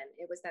started again.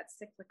 It was that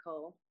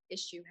cyclical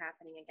issue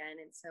happening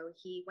again. And so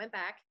he went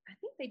back. I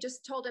think they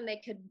just told him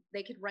they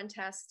could run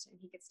tests and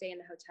he could stay in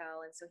the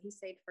hotel. And so he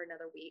stayed for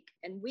another week.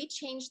 And we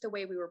changed the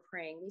way we were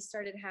praying. We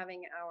started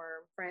having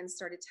our friends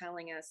started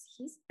telling us,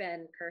 he's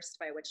been cursed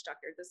by a witch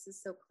doctor. This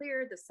is so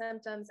clear, the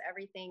symptoms,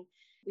 everything.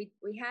 We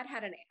had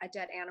a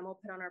dead animal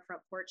put on our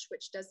front porch,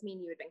 which does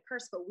mean you had been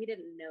cursed, but we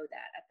didn't know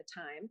that at the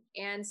time.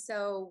 And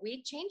so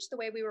we changed the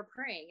way we were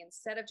praying.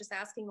 Instead of just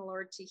asking the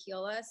Lord to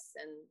heal us,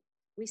 and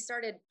we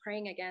started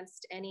praying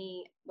against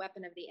any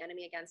weapon of the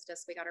enemy against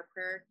us. We got our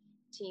prayer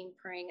team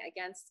praying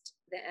against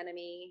the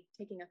enemy,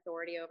 taking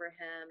authority over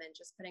him, and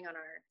just putting on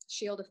our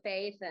shield of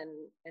faith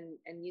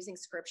and using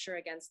scripture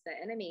against the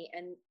enemy.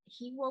 And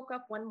he woke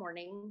up one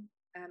morning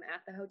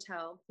at the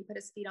hotel. He put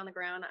his feet on the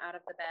ground out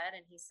of the bed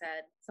and he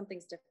said,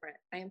 something's different.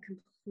 I am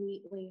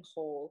completely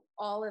whole.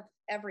 All of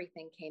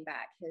everything came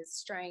back. His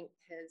strength,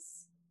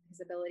 his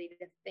ability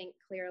to think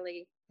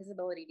clearly, his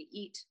ability to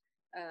eat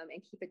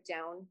and keep it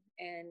down.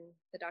 And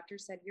the doctor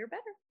said, you're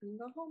better. You can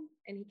go home.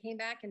 And he came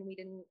back and we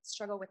didn't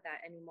struggle with that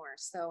anymore.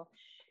 So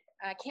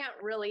I can't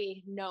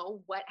really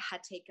know what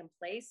had taken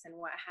place and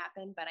what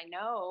happened, but I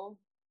know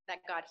that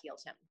God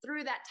healed him.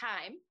 Through that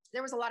time,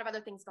 there was a lot of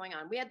other things going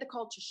on. We had the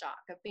culture shock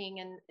of being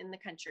in the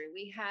country.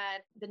 We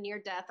had the near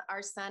death.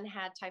 Our son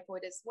had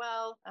typhoid as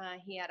well.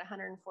 He had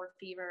 104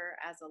 fever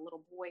as a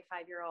little boy,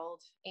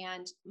 5-year-old,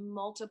 and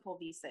multiple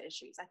visa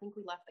issues. I think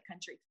we left the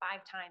country 5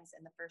 times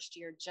in the first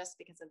year just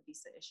because of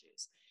visa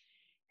issues.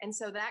 And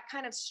so that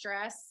kind of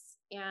stress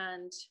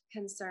and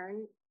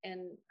concern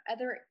and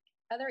other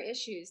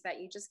issues that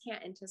you just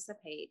can't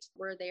anticipate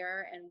were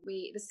there. And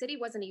the city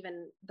wasn't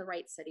even the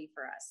right city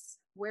for us.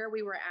 Where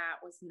we were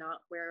at was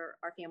not where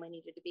our family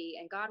needed to be.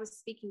 And God was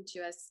speaking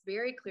to us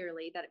very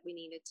clearly that we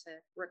needed to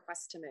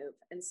request to move.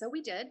 And so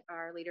we did.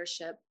 Our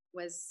leadership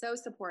was so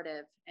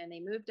supportive, and they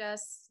moved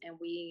us, and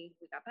we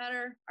got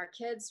better. Our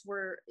kids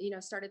were,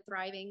 started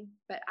thriving.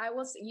 But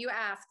you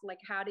asked, like,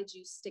 how did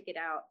you stick it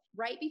out?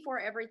 Right before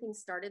everything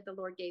started, the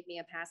Lord gave me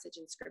a passage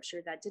in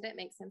scripture that didn't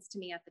make sense to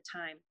me at the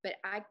time, but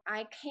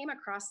I came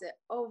across it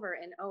over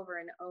and over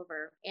and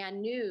over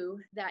and knew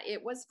that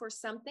it was for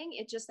something.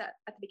 It just that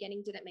at the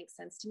beginning didn't make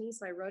sense to me.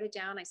 So I wrote it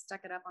down. I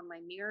stuck it up on my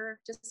mirror,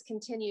 just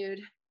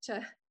continued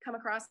to come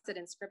across it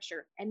in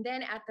scripture. And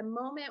then at the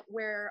moment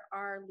where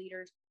our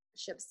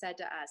leadership said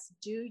to us,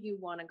 do you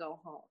want to go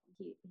home?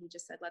 He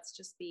just said, let's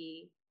just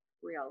be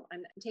real.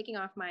 I'm taking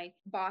off my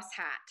boss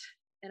hat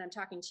and I'm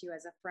talking to you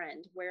as a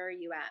friend. Where are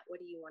you at? What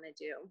do you want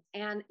to do?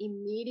 And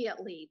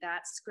immediately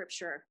that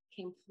scripture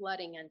came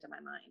flooding into my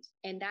mind.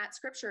 And that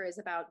scripture is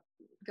about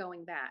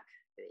going back.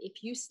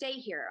 If you stay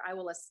here, I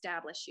will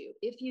establish you.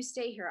 If you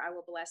stay here, I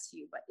will bless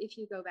you. But if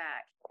you go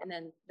back, and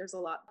then there's a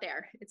lot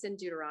there. It's in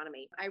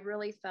Deuteronomy. I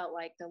really felt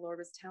like the Lord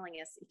was telling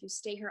us, if you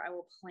stay here, I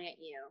will plant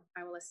you.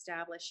 I will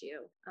establish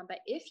you. But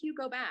if you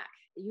go back,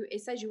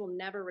 it says you will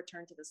never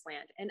return to this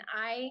land. And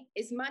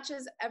as much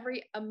as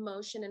every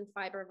emotion and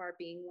fiber of our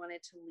being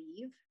wanted to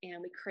leave,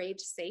 and we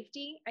craved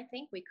safety, I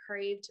think we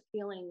craved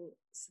feeling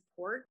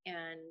support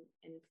and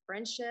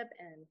friendship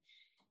and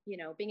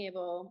being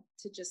able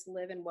to just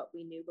live in what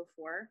we knew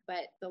before.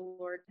 But the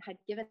Lord had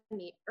given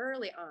me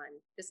early on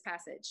this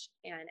passage.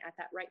 And at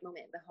that right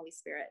moment, the Holy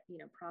Spirit,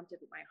 prompted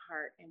my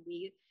heart. And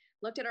we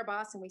looked at our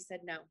boss and we said,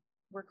 no,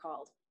 we're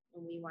called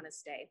and we want to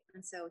stay.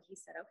 And so he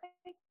said,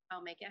 okay,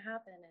 I'll make it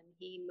happen. And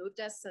he moved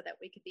us so that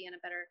we could be in a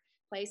better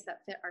place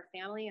that fit our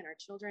family and our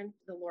children.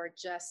 The Lord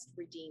just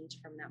redeemed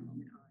from that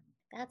moment on.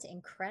 That's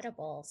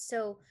incredible.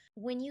 So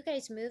when you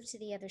guys moved to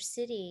the other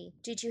city,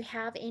 did you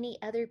have any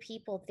other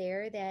people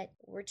there that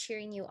were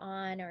cheering you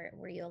on, or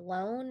were you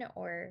alone,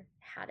 or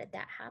how did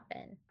that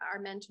happen? Our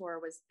mentor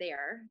was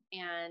there,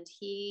 and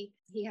he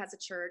has a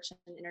church,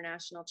 an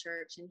international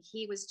church, and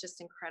he was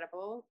just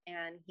incredible.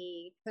 And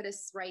he put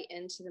us right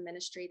into the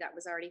ministry that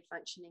was already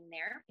functioning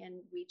there.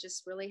 And we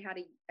just really had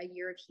a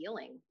year of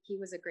healing. He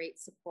was a great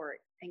support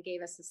and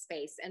gave us a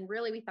space. And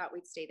really, we thought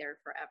we'd stay there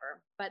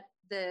forever. But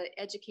the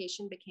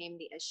education became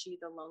the issue,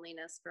 the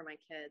loneliness for my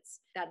kids.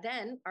 That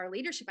then our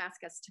leadership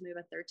asked us to move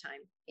a third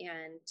time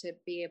and to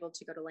be able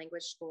to go to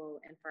language school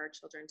and for our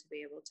children to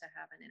be able to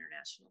have an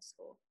international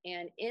school.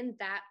 And in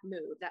that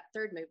move, that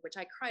third move, which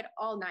I cried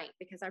all night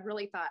because I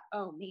really thought,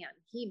 oh man,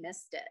 he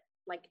missed it.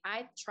 Like,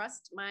 I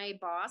trust my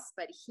boss,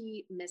 but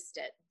he missed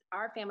it.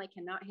 Our family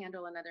cannot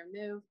handle another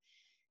move.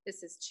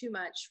 This is too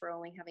much for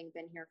only having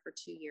been here for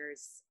 2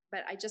 years.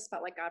 But I just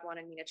felt like God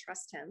wanted me to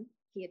trust him.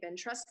 He had been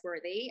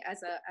trustworthy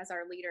as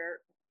our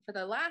leader for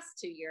the last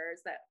 2 years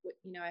that,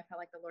 I felt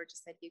like the Lord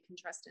just said, you can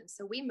trust him.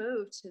 So we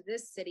moved to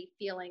this city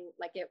feeling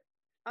like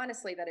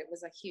honestly, that it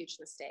was a huge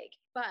mistake.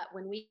 But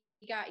when we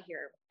got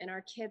here and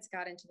our kids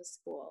got into the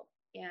school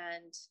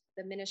and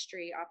the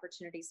ministry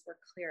opportunities were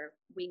clear,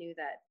 we knew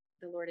that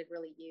the Lord had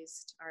really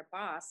used our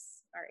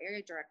boss, our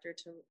area director,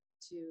 to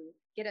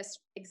get us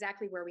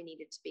exactly where we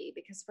needed to be,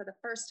 because for the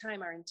first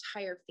time, our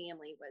entire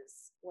family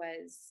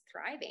was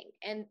thriving.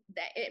 And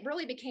that it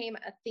really became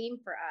a theme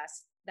for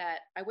us that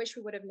I wish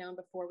we would have known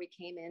before we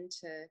came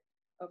into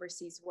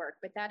overseas work.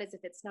 But that is,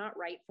 if it's not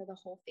right for the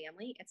whole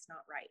family, it's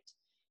not right.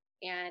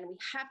 And we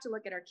have to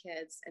look at our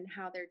kids and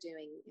how they're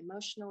doing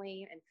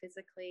emotionally and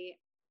physically.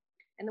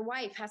 And the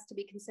wife has to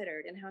be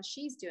considered and how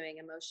she's doing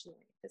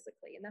emotionally,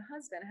 physically. And the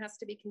husband has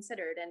to be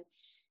considered. And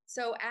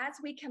so as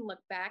we can look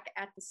back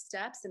at the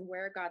steps and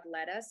where God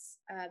led us,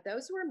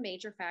 those were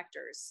major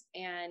factors.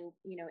 And,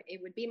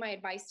 it would be my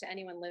advice to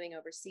anyone living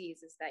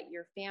overseas is that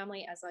your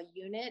family as a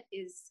unit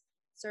is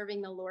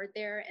serving the Lord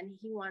there, and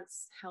he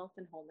wants health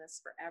and wholeness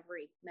for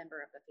every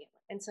member of the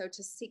family. And so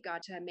to seek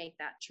God to make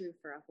that true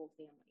for a whole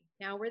family.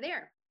 Now we're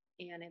there,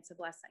 and it's a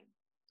blessing.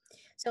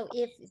 So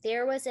if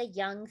there was a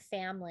young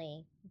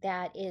family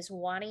that is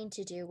wanting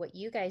to do what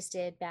you guys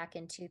did back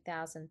in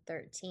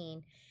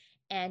 2013,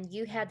 and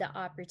you had the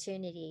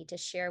opportunity to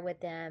share with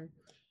them,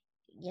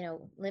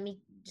 let me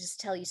just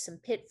tell you some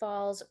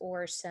pitfalls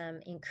or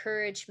some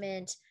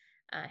encouragement,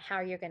 how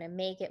you're going to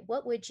make it,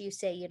 what would you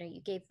say? You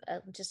gave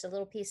just a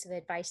little piece of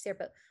advice there,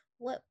 but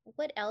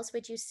what else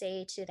would you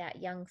say to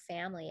that young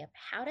family of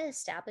how to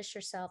establish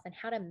yourself and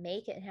how to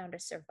make it and how to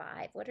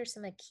survive? What are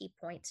some of the key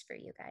points for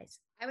you guys?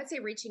 I would say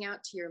reaching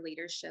out to your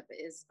leadership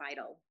is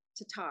vital,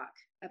 to talk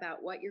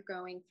about what you're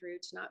going through,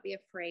 to not be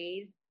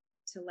afraid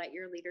to let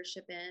your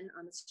leadership in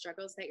on the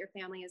struggles that your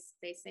family is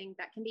facing.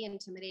 That can be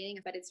intimidating,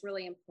 but it's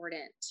really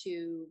important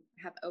to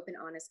have open,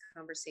 honest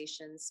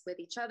conversations with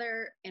each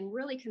other and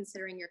really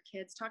considering your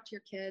kids. Talk to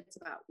your kids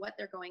about what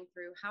they're going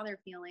through, how they're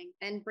feeling,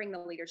 and bring the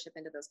leadership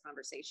into those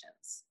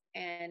conversations.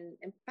 And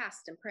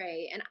fast and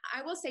pray. And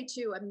I will say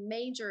too, a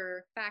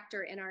major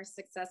factor in our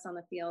success on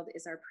the field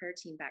is our prayer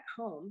team back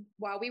home.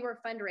 While we were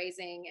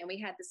fundraising and we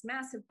had this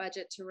massive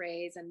budget to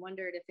raise and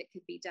wondered if it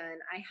could be done,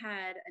 I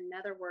had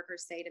another worker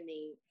say to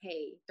me,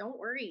 hey, don't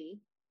worry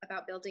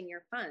about building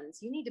your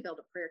funds. You need to build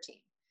a prayer team.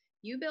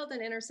 You build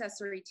an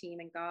intercessory team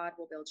and God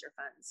will build your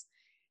funds.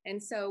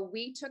 And so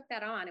we took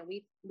that on and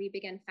we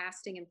began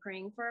fasting and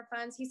praying for our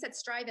funds. He said,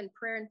 strive in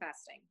prayer and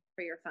fasting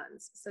for your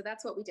funds. So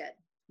that's what we did.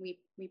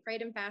 We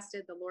prayed and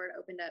fasted. The Lord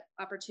opened up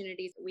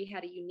opportunities. We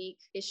had a unique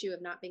issue of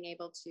not being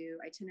able to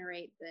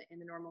itinerate in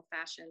the normal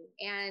fashion.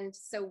 And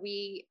so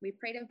we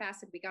prayed and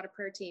fasted. We got a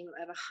prayer team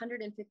of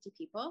 150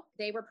 people.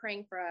 They were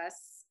praying for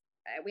us.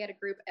 We had a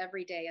group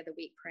every day of the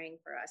week praying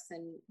for us.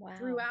 And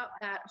throughout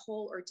that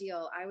whole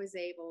ordeal, I was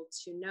able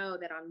to know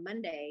that on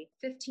Monday,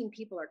 15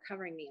 people are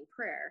covering me in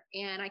prayer.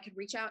 And I could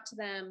reach out to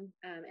them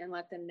and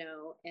let them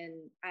know. And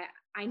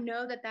I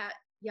know that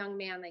young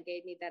man that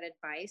gave me that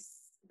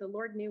advice, the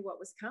Lord knew what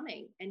was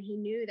coming, and he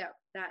knew that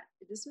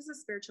this was a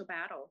spiritual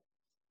battle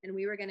and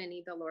we were going to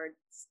need the Lord's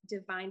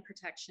divine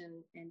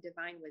protection and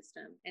divine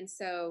wisdom. And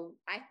so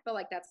I feel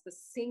like that's the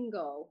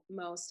single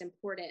most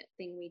important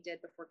thing we did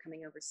before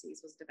coming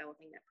overseas was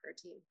developing that prayer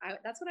team.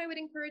 That's what I would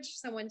encourage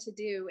someone to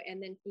do.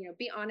 And then,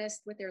 be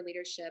honest with their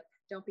leadership.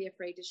 Don't be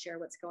afraid to share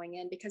what's going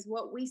in, because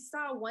what we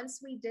saw once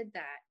we did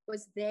that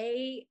was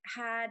they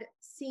had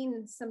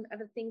seen some of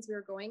the things we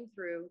were going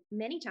through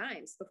many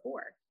times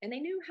before, and they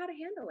knew how to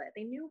handle it.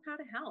 They knew how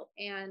to help.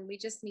 And we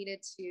just needed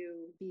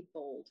to be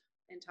bold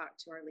and talk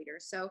to our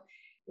leaders. So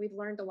we've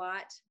learned a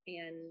lot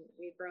and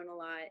we've grown a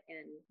lot,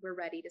 and we're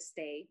ready to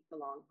stay the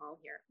long haul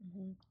here.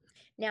 Mm-hmm.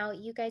 Now,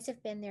 you guys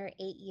have been there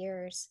 8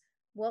 years.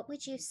 What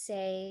would you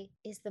say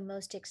is the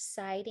most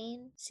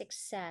exciting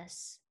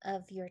success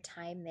of your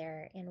time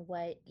there, and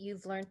what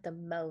you've learned the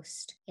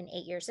most in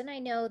 8 years? And I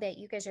know that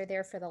you guys are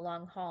there for the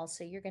long haul,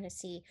 so you're going to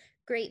see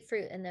great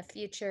fruit in the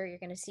future. You're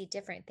going to see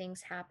different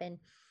things happen,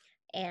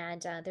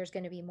 and there's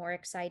going to be more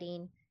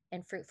exciting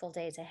and fruitful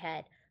days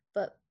ahead.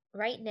 But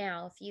right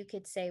now, if you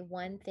could say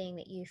one thing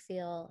that you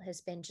feel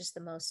has been just the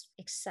most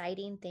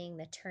exciting thing,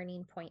 the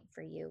turning point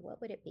for you,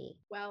 what would it be?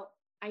 Well,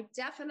 I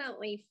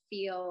definitely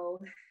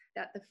feel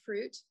that the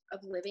fruit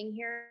of living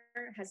here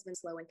has been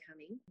slow in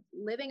coming.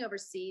 Living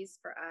overseas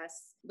for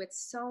us with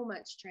so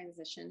much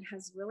transition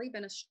has really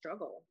been a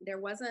struggle. There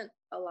wasn't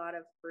a lot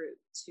of fruit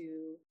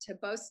to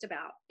boast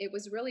about. It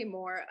was really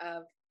more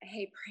of,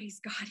 hey, praise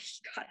God, he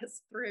got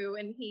us through,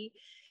 and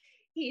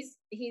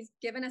He's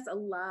given us a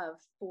love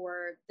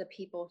for the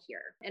people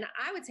here. And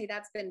I would say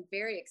that's been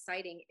very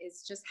exciting,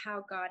 is just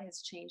how God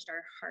has changed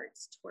our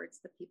hearts towards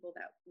the people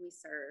that we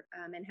serve,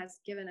 and has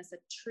given us a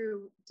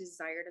true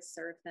desire to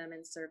serve them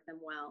and serve them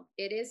well.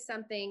 It is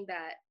something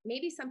that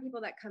maybe some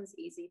people that comes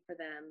easy for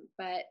them,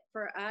 but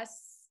for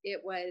us, it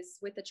was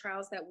with the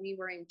trials that we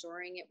were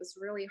enduring, it was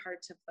really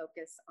hard to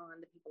focus on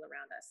the people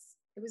around us.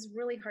 It was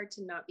really hard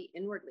to not be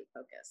inwardly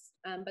focused.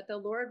 But the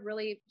Lord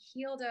really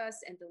healed us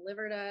and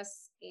delivered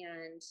us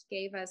and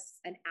gave us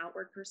an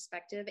outward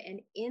perspective. And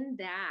in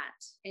that,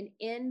 and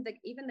in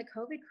even the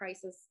COVID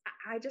crisis,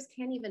 I just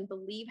can't even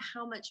believe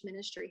how much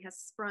ministry has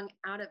sprung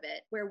out of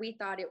it, where we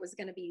thought it was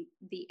going to be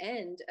the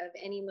end of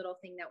any little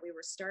thing that we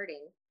were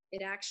starting.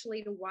 It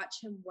actually, to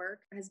watch him work,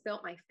 has built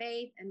my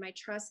faith and my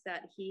trust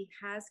that he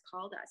has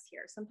called us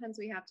here. Sometimes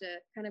we have to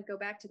kind of go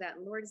back to that.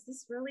 And Lord, is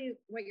this really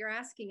what you're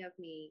asking of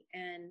me?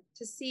 And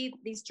to see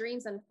these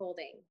dreams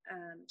unfolding,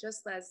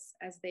 just as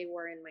they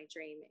were in my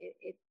dream,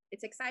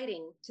 it's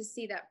exciting to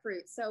see that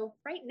fruit. So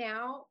right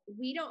now,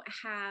 we don't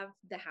have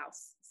the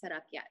house set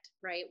up yet,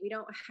 right? We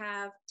don't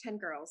have 10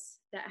 girls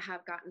that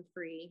have gotten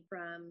free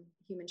from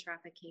human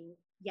trafficking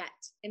yet.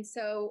 And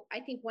so I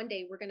think one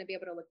day we're going to be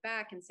able to look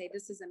back and say,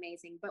 this is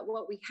amazing. But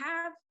what we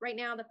have right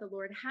now that the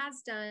Lord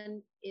has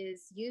done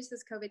is use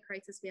this COVID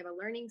crisis. We have a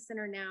learning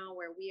center now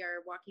where we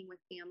are walking with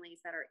families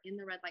that are in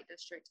the red light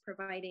district,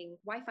 providing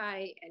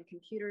Wi-Fi and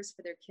computers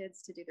for their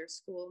kids to do their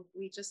school.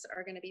 We just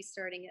are going to be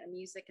starting a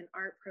music and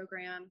art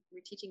program.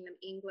 We're teaching them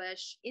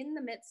English. In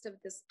the midst of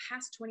this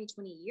past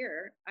 2020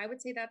 year, I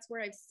would say that's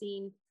where I've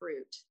seen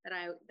fruit that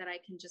I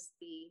can just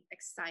be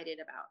excited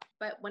about.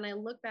 But when I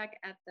look back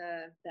at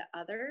the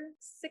other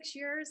 6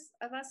 years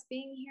of us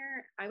being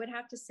here, I would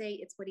have to say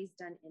it's what he's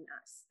done in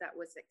us that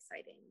was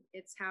exciting.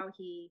 It's how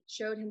he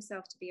showed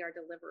himself to be our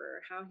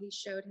deliverer, how he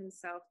showed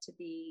himself to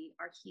be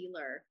our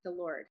healer, the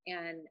Lord,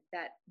 and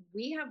that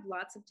we have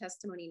lots of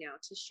testimony now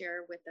to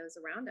share with those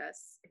around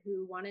us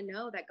who want to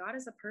know that God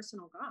is a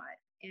personal God.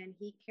 And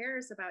he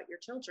cares about your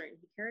children.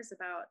 He cares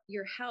about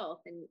your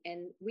health.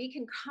 And we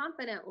can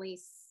confidently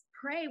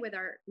pray with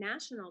our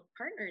national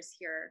partners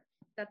here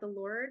that the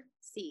Lord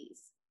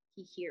sees,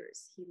 he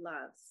hears, he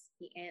loves,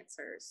 he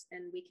answers.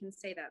 And we can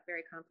say that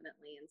very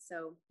confidently. And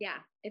so, yeah,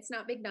 it's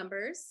not big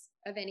numbers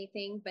of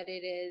anything, but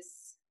it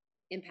is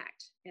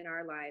impact in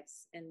our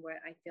lives. And what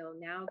I feel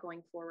now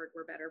going forward,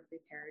 we're better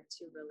prepared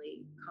to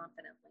really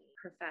confidently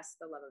profess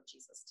the love of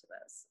Jesus to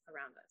those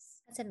around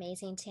us. That's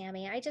amazing,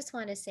 Tammy. I just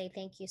want to say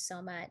thank you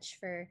so much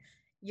for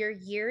your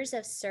years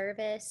of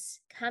service,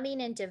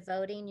 coming and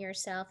devoting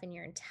yourself and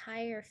your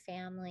entire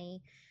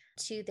family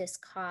to this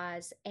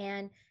cause,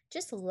 and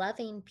just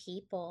loving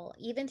people,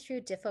 even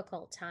through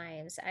difficult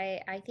times.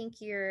 I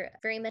think you're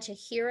very much a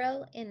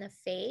hero in the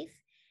faith,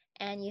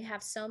 and you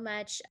have so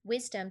much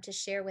wisdom to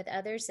share with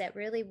others that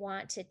really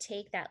want to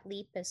take that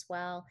leap as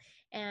well.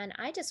 And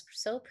I just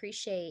so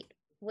appreciate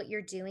what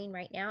you're doing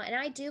right now. And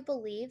I do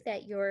believe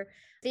that your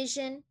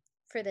vision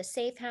for the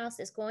Safe House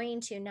is going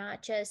to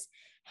not just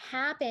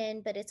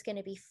happen, but it's going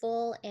to be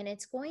full, and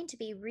it's going to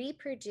be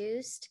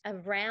reproduced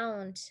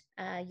around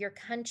your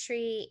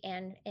country,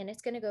 and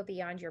it's going to go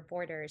beyond your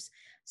borders.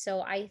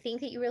 So I think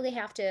that you really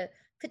have to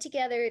put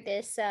together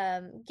this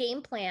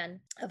game plan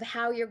of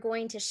how you're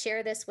going to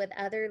share this with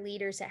other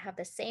leaders that have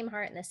the same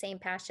heart and the same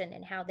passion,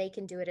 and how they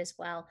can do it as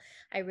well.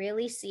 I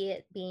really see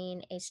it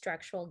being a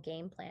structural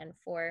game plan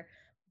for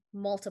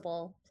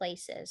multiple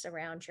places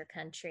around your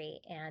country,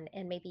 and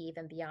maybe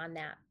even beyond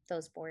that,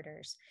 those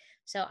borders.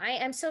 So I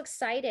am so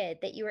excited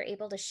that you were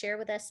able to share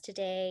with us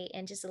today,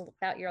 and just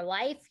about your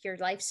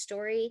life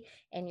story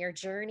and your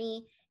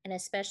journey, and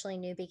especially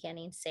New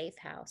Beginning Safe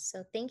House.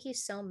 So thank you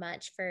so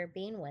much for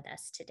being with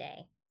us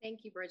today.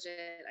 Thank you,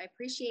 Bridget. I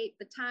appreciate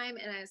the time,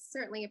 and I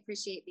certainly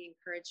appreciate the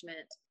encouragement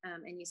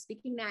and you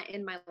speaking that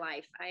in my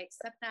life. I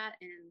accept that,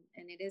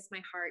 and it is my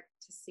heart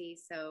to see.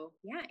 So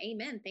yeah,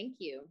 amen. Thank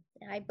you.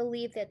 I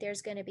believe that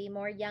there's going to be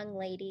more young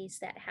ladies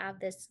that have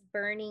this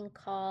burning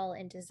call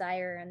and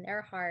desire in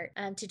their heart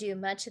to do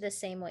much of the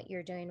same what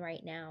you're doing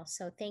right now.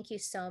 So thank you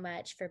so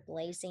much for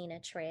blazing a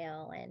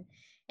trail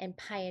and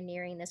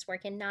pioneering this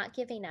work and not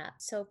giving up.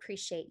 So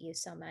appreciate you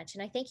so much.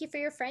 And I thank you for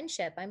your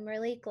friendship. I'm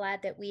really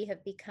glad that we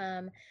have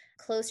become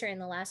closer in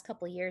the last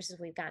couple of years as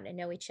we've gotten to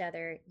know each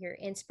other. You're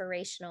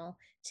inspirational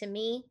to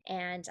me,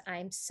 and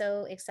I'm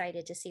so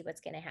excited to see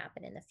what's going to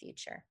happen in the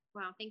future.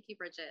 Wow. Thank you,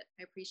 Bridget.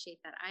 I appreciate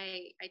that.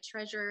 I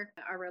treasure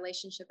our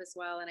relationship as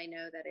well. And I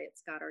know that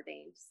it's God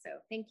ordained. So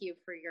thank you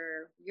for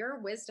your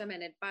wisdom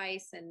and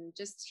advice, and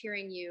just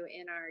hearing you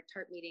in our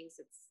TARP meetings.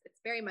 It's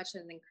very much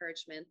an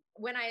encouragement.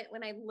 When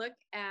I look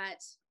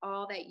at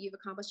all that you've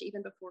accomplished,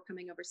 even before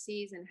coming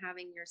overseas and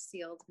having your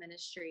sealed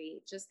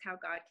ministry, just how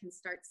God can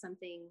start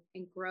something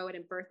and grow it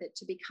and birth it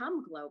to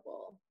become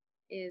global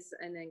is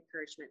an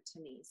encouragement to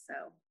me. So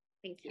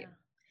thank you. Yeah.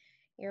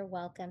 You're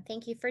welcome.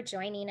 Thank you for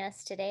joining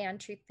us today on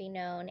Truth Be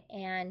Known.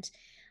 And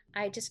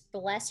I just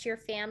bless your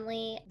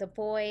family, the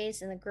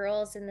boys and the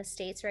girls in the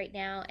States right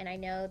now. And I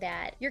know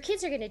that your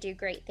kids are going to do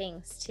great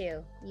things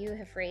too. You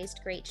have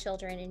raised great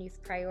children, and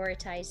you've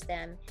prioritized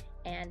them,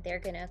 and they're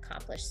going to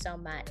accomplish so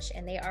much,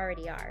 and they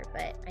already are,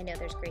 but I know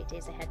there's great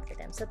days ahead for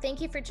them. So thank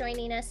you for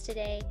joining us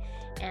today.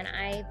 And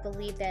I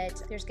believe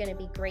that there's going to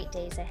be great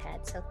days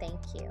ahead. So thank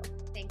you.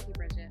 Thank you,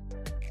 Bridget.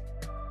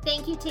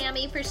 Thank you,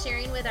 Tammy, for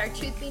sharing with our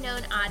Truth Be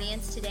Known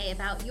audience today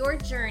about your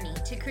journey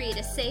to create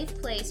a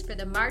safe place for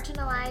the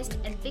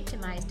marginalized and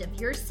victimized of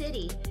your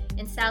city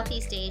in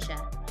Southeast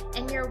Asia,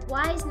 and your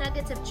wise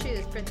nuggets of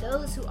truth for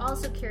those who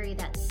also carry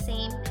that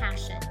same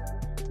passion.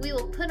 We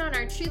will put on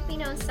our Truth Be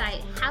Known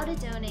site how to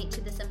donate to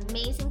this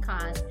amazing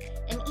cause,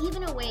 and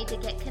even a way to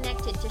get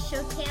connected to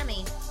show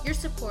Tammy your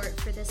support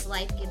for this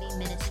life-giving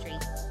ministry.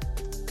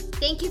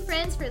 Thank you,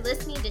 friends, for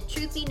listening to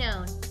Truth Be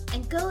Known,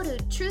 and go to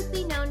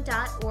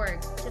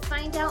truthbeknown.org to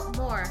find out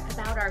more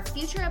about our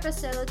future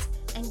episodes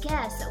and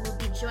guests that will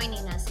be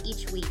joining us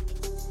each week.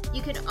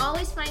 You can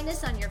always find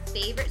us on your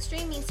favorite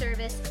streaming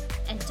service,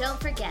 and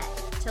don't forget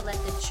to let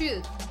the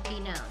truth be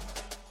known.